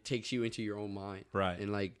it takes you into your own mind, right?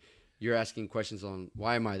 And like you're asking questions on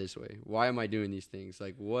why am I this way? Why am I doing these things?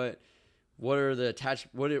 Like what are the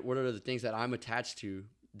what are the things that I'm attached to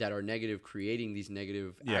that are negative, creating these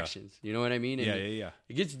negative actions? You know what I mean? And yeah.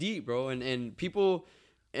 It gets deep, bro. And people,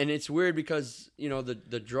 and it's weird because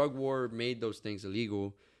the drug war made those things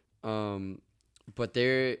illegal, but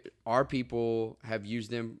there are people have used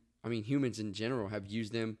them. I mean, humans in general have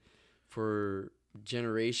used them for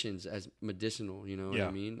generations as medicinal. You know what I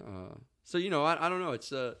mean? So I don't know.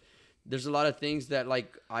 It's there's a lot of things that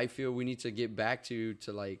like I feel we need to get back to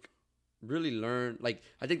like really learn. Like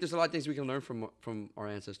I think there's a lot of things we can learn from our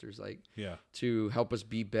ancestors, like to help us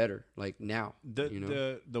be better. Like now,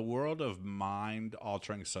 the world of mind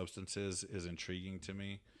altering substances is intriguing to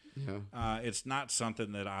me. Yeah, it's not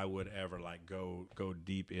something that I would ever like go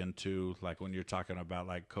deep into. Like when you're talking about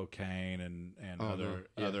like cocaine and other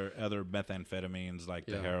methamphetamines, like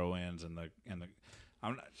the heroines and the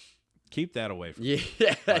I'm not. Keep that away from me.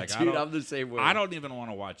 Yeah, like, dude, I'm the same way. I don't even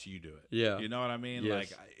want to watch you do it. Yeah. You know what I mean?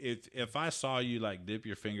 Yes. Like, if I saw you, like, dip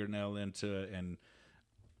your fingernail into it and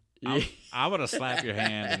I would have slapped your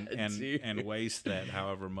hand and waste that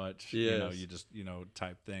however much, yes. you just,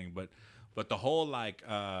 type thing. But the whole, like,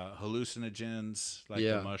 hallucinogens, like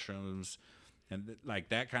the mushrooms and, like,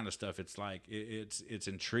 that kind of stuff, it's, like, it's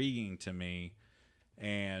intriguing to me.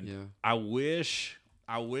 And I wish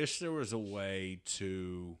there was a way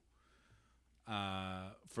to...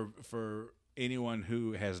 for anyone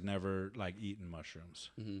who has never like eaten mushrooms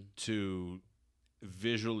to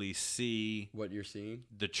visually see what you're seeing,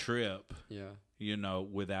 the trip,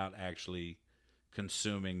 without actually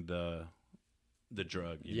consuming the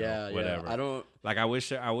drug, whatever. I don't like. I wish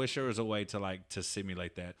there was a way to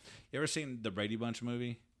simulate that. You ever seen the Brady Bunch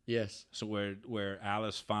movie? Yes. So where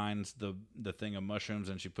Alice finds the thing of mushrooms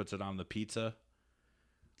and she puts it on the pizza.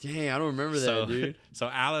 Dang, I don't remember that, dude. So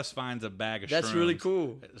Alice finds a bag of shrooms. That's really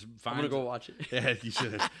cool. I'm going to go watch it. Yeah, you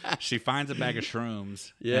should. She finds a bag of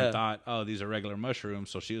shrooms and thought, oh, these are regular mushrooms.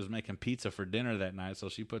 So she was making pizza for dinner that night. So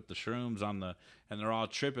she put the shrooms on and they're all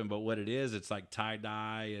tripping. But what it is, it's like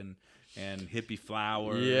tie-dye and hippie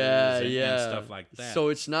flowers and stuff like that. So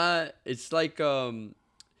it's like the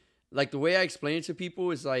way I explain it to people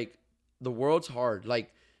is like the world's hard.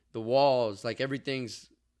 Like the walls, like everything's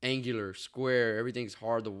angular, square. Everything's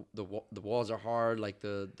hard. The walls are hard. Like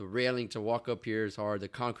the railing to walk up here is hard. The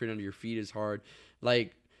concrete under your feet is hard.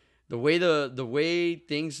 Like the way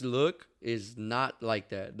things look is not like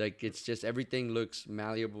that. Like it's just everything looks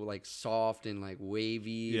malleable, like soft and like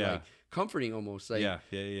wavy, like comforting almost. Like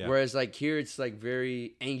whereas like here it's like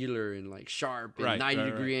very angular and like sharp and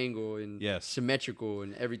 90-degree angle and symmetrical,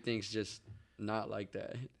 and everything's just not like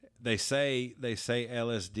that. They say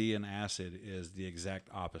LSD and acid is the exact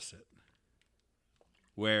opposite.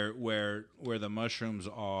 Where the mushrooms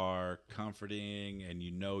are comforting and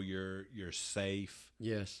you're safe.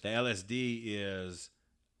 Yes. The LSD is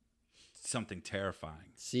something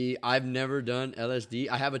terrifying. See, I've never done LSD.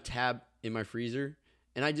 I have a tab in my freezer,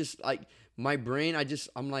 and I just like my brain.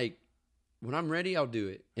 I'm like, when I'm ready, I'll do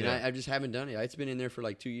it. And I just haven't done it. It's been in there for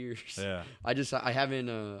like 2 years. Yeah. I haven't.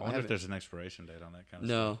 I wonder if there's an expiration date on that kind of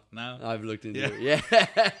stuff. No. I've looked into it. Yeah.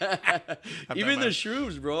 Even the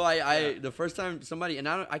shrooms, bro. The first time somebody, and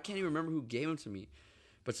I can't even remember who gave them to me,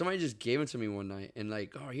 but somebody just gave them to me one night and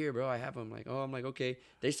like, oh, here, bro, I have them. I'm like, okay.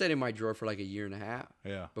 They stayed in my drawer for like a year and a half.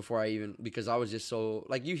 Yeah. Before because I was just so,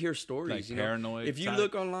 like, you hear stories, like paranoid. If you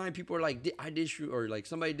look online, people are like, I did shrooms, or like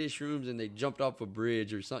somebody did shrooms and they jumped off a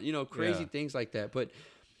bridge or something, crazy things like that. But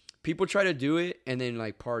people try to do it and then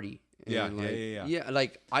like party. Yeah,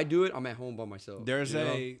 like I do it. I'm at home by myself. There's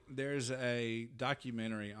a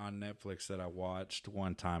documentary on Netflix that I watched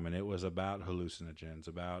one time, and it was about hallucinogens,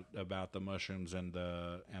 about the mushrooms and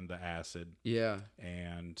the acid. Yeah.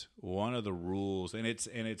 And one of the rules, and it's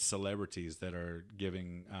celebrities that are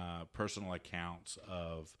giving personal accounts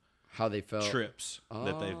of how they felt, trips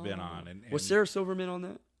that they've been on. And was Sarah Silverman on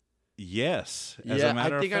that? Yes. I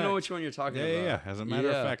think I know which one you're talking about. Yeah. As a matter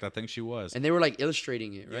of fact, I think she was. And they were like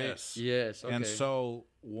illustrating it, right? Yes. Okay. And so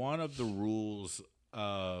one of the rules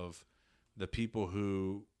of the people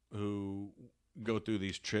who go through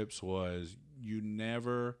these trips was you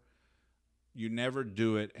never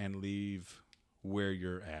do it and leave where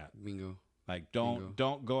you're at. Bingo. Like don't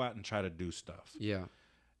go out and try to do stuff. Yeah.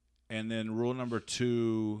 And then rule number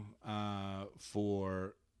 2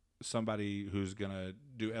 for somebody who's gonna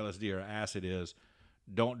do LSD or acid is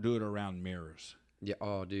don't do it around mirrors. Yeah.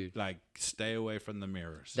 Oh, dude. Like stay away from the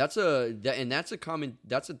mirrors. That's a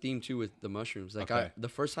theme too with the mushrooms. Like the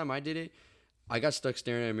first time I did it, I got stuck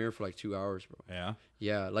staring at a mirror for like 2 hours, bro. Yeah.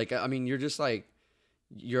 Yeah. Like I mean, you're just like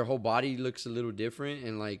your whole body looks a little different,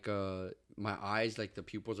 and like my eyes, like the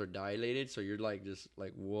pupils are dilated, so you're like just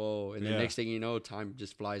like whoa, and the next thing you know, time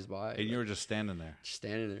just flies by. And you were just standing there.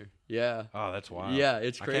 Yeah. Oh, that's wild. Yeah,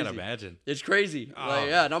 it's crazy. I can't imagine. It's crazy. Oh. Like,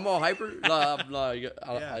 and I'm all hyper.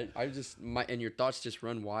 I just and your thoughts just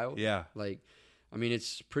run wild. Yeah. Like, I mean,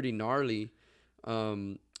 it's pretty gnarly.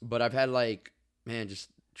 But I've had like, man, just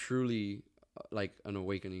truly like an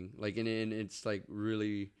awakening. Like, and it's like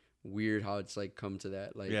really weird how it's like come to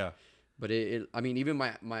that. Like, yeah. But I mean, even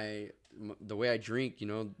the way I drink,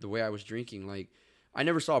 the way I was drinking, like I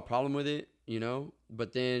never saw a problem with it,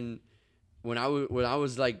 but then when I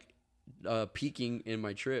was like peaking in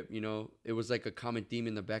my trip, it was like a common theme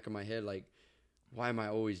in the back of my head, like, why am I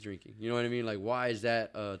always drinking? You know what I mean? Like, why is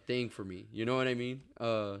that a thing for me? You know what I mean?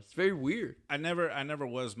 It's very weird. I never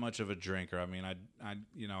was much of a drinker. I mean,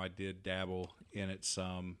 I did dabble in it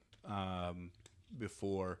some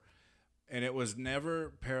before. And it was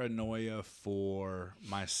never paranoia for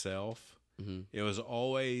myself. Mm-hmm. It was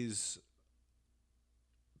always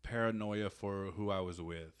paranoia for who I was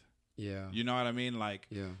with. Yeah. You know what I mean? Like,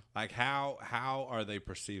 like how are they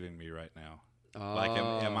perceiving me right now? Like,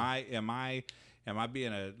 am I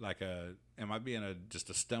being just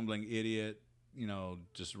a stumbling idiot,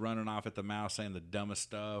 just running off at the mouth saying the dumbest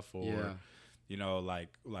stuff, or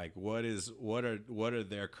like what are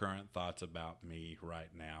their current thoughts about me right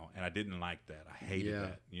now? And I didn't like that. I hated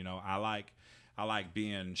that. I like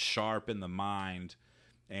being sharp in the mind,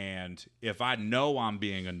 and if I know I'm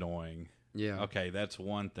being annoying, okay, that's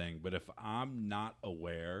one thing. But if I'm not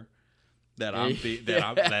aware that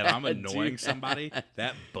I'm annoying somebody,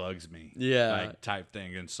 that bugs me. Yeah, like type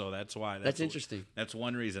thing. And so that's why that's interesting. That's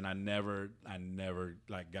one reason I never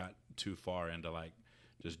like got too far into like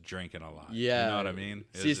just drinking a lot. Yeah. You know what I mean?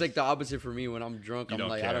 It's like the opposite for me. When I'm drunk, I'm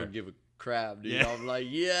like, care. I don't give a crap, dude. Yeah. I'm like,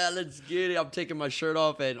 let's get it. I'm taking my shirt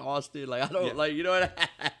off at Austin. Like, I don't like, you know what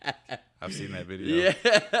I've seen that video.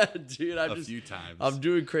 Yeah, dude. A few times. I'm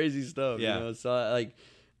doing crazy stuff, So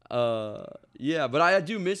but I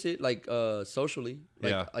do miss it, like, socially.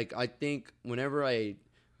 Like, like I think whenever I'm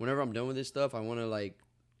done with this stuff, I want to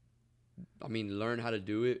learn how to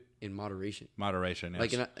do it in moderation. Moderation,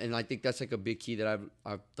 yes. Like, and I think that's like a big key that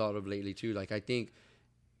I've thought of lately too. Like, I think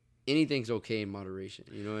anything's okay in moderation.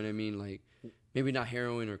 You know what I mean? Like, Maybe not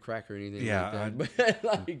heroin or crack or anything Yeah, like that.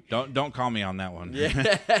 But like, don't call me on that one.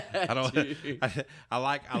 yeah. I don't. I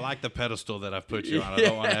like the pedestal that I've put you on. I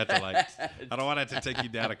don't want that to like. I don't want it to take you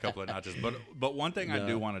down a couple of notches. But one thing I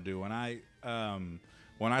do want to do when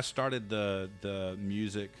I started the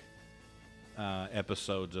music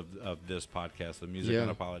episodes of this podcast, the Music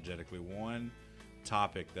Unapologetically, one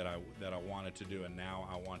topic that I wanted to do, and now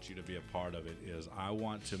I want you to be a part of it, is I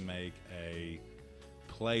want to make a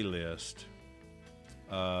playlist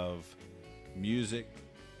of music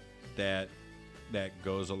that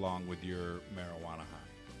goes along with your marijuana high.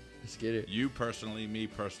 Let's get it. You personally, me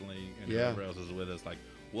personally, and whoever else is with us, like,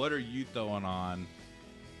 what are you throwing on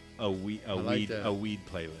a weed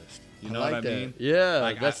playlist? You know what I mean? Yeah,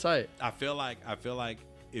 like, that's tight. I feel like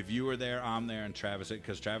if you were there, I'm there, and Travis,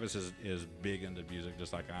 because Travis is big into music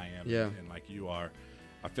just like I am, and like you are.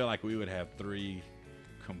 I feel like we would have 3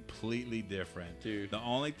 completely different. Dude. The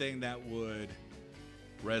only thing that would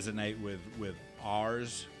resonate with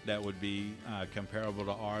ours, that would be comparable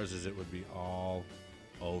to ours, is it would be all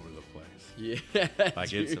over the place. Yeah,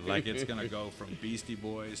 it's gonna go from Beastie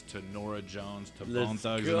Boys to Norah Jones to Bone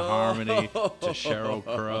Thugs and Harmony to Sheryl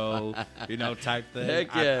Crow, type thing.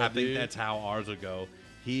 Heck yeah, I think that's how ours would go.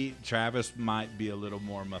 Travis might be a little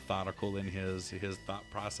more methodical in his thought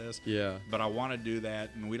process. Yeah. But I want to do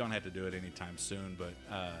that, and we don't have to do it anytime soon, but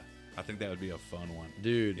I think that would be a fun one.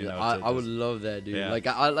 Dude, I would love that, dude. Yeah. Like,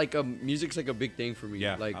 I like music's like a big thing for me.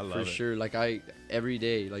 Yeah, like, I love for it. sure. Like, every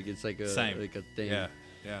day, like, it's like a thing.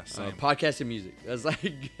 Yeah, same. Podcast and music. That's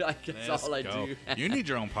that's all I do. You need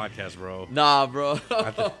your own podcast, bro. Nah, bro.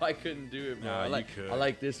 I couldn't do it, bro. Nah, you could. I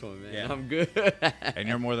like this one, man. Yeah. I'm good. And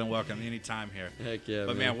you're more than welcome anytime here. Heck yeah,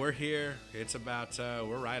 But man, we're here. It's about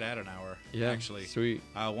we're right at an hour. Yeah, actually. Sweet.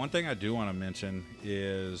 One thing I do want to mention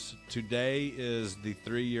is today is the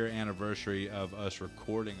 3-year anniversary of us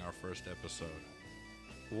recording our first episode.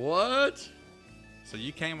 What? So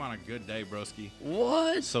you came on a good day, broski.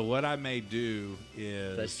 What? So what I may do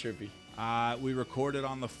is... That's trippy. We recorded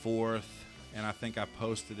on the 4th, and I think I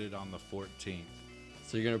posted it on the 14th.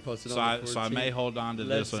 So you're going to post it on the 14th? So I may hold on to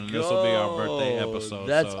Let's this one, and go. this will be our birthday episode.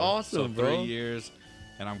 That's awesome, so bro. 3 years,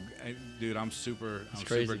 and I'm super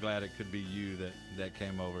glad it could be you that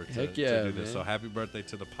came over to do this. Man. So happy birthday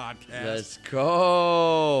to the podcast. Let's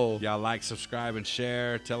go. Y'all like, subscribe, and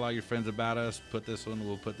share. Tell all your friends about us. We'll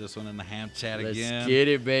put this one in the ham chat again. Let's get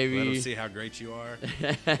it, baby. Let them see how great you are.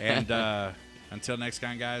 And until next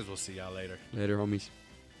time, guys, we'll see y'all later. Later, homies.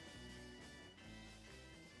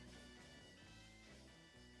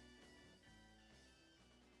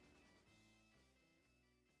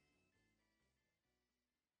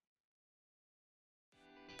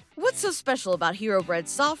 What's so special about Hero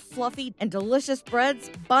Bread's soft, fluffy, and delicious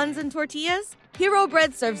breads, buns, and tortillas? Hero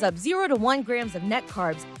Bread serves up 0 to 1 grams of net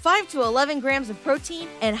carbs, 5 to 11 grams of protein,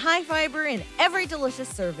 and high fiber in every delicious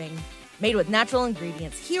serving. Made with natural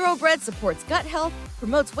ingredients, Hero Bread supports gut health,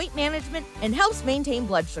 promotes weight management, and helps maintain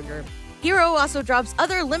blood sugar. Hero also drops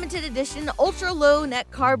other limited edition ultra-low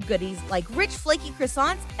net carb goodies like rich flaky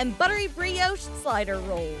croissants and buttery brioche slider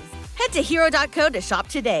rolls. Head to hero.co to shop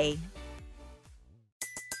today.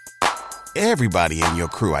 Everybody in your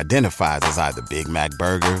crew identifies as either Big Mac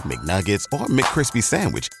Burger, McNuggets, or McCrispy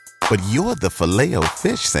Sandwich. But you're the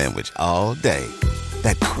Filet-O-Fish Sandwich all day.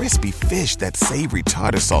 That crispy fish, that savory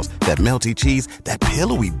tartar sauce, that melty cheese, that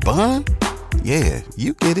pillowy bun. Yeah,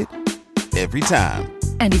 you get it. Every time.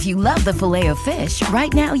 And if you love the Filet-O-Fish,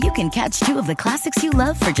 right now you can catch 2 of the classics you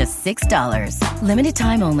love for just $6. Limited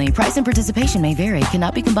time only. Price and participation may vary.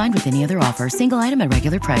 Cannot be combined with any other offer. Single item at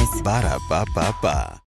regular price. Ba-da-ba-ba-ba.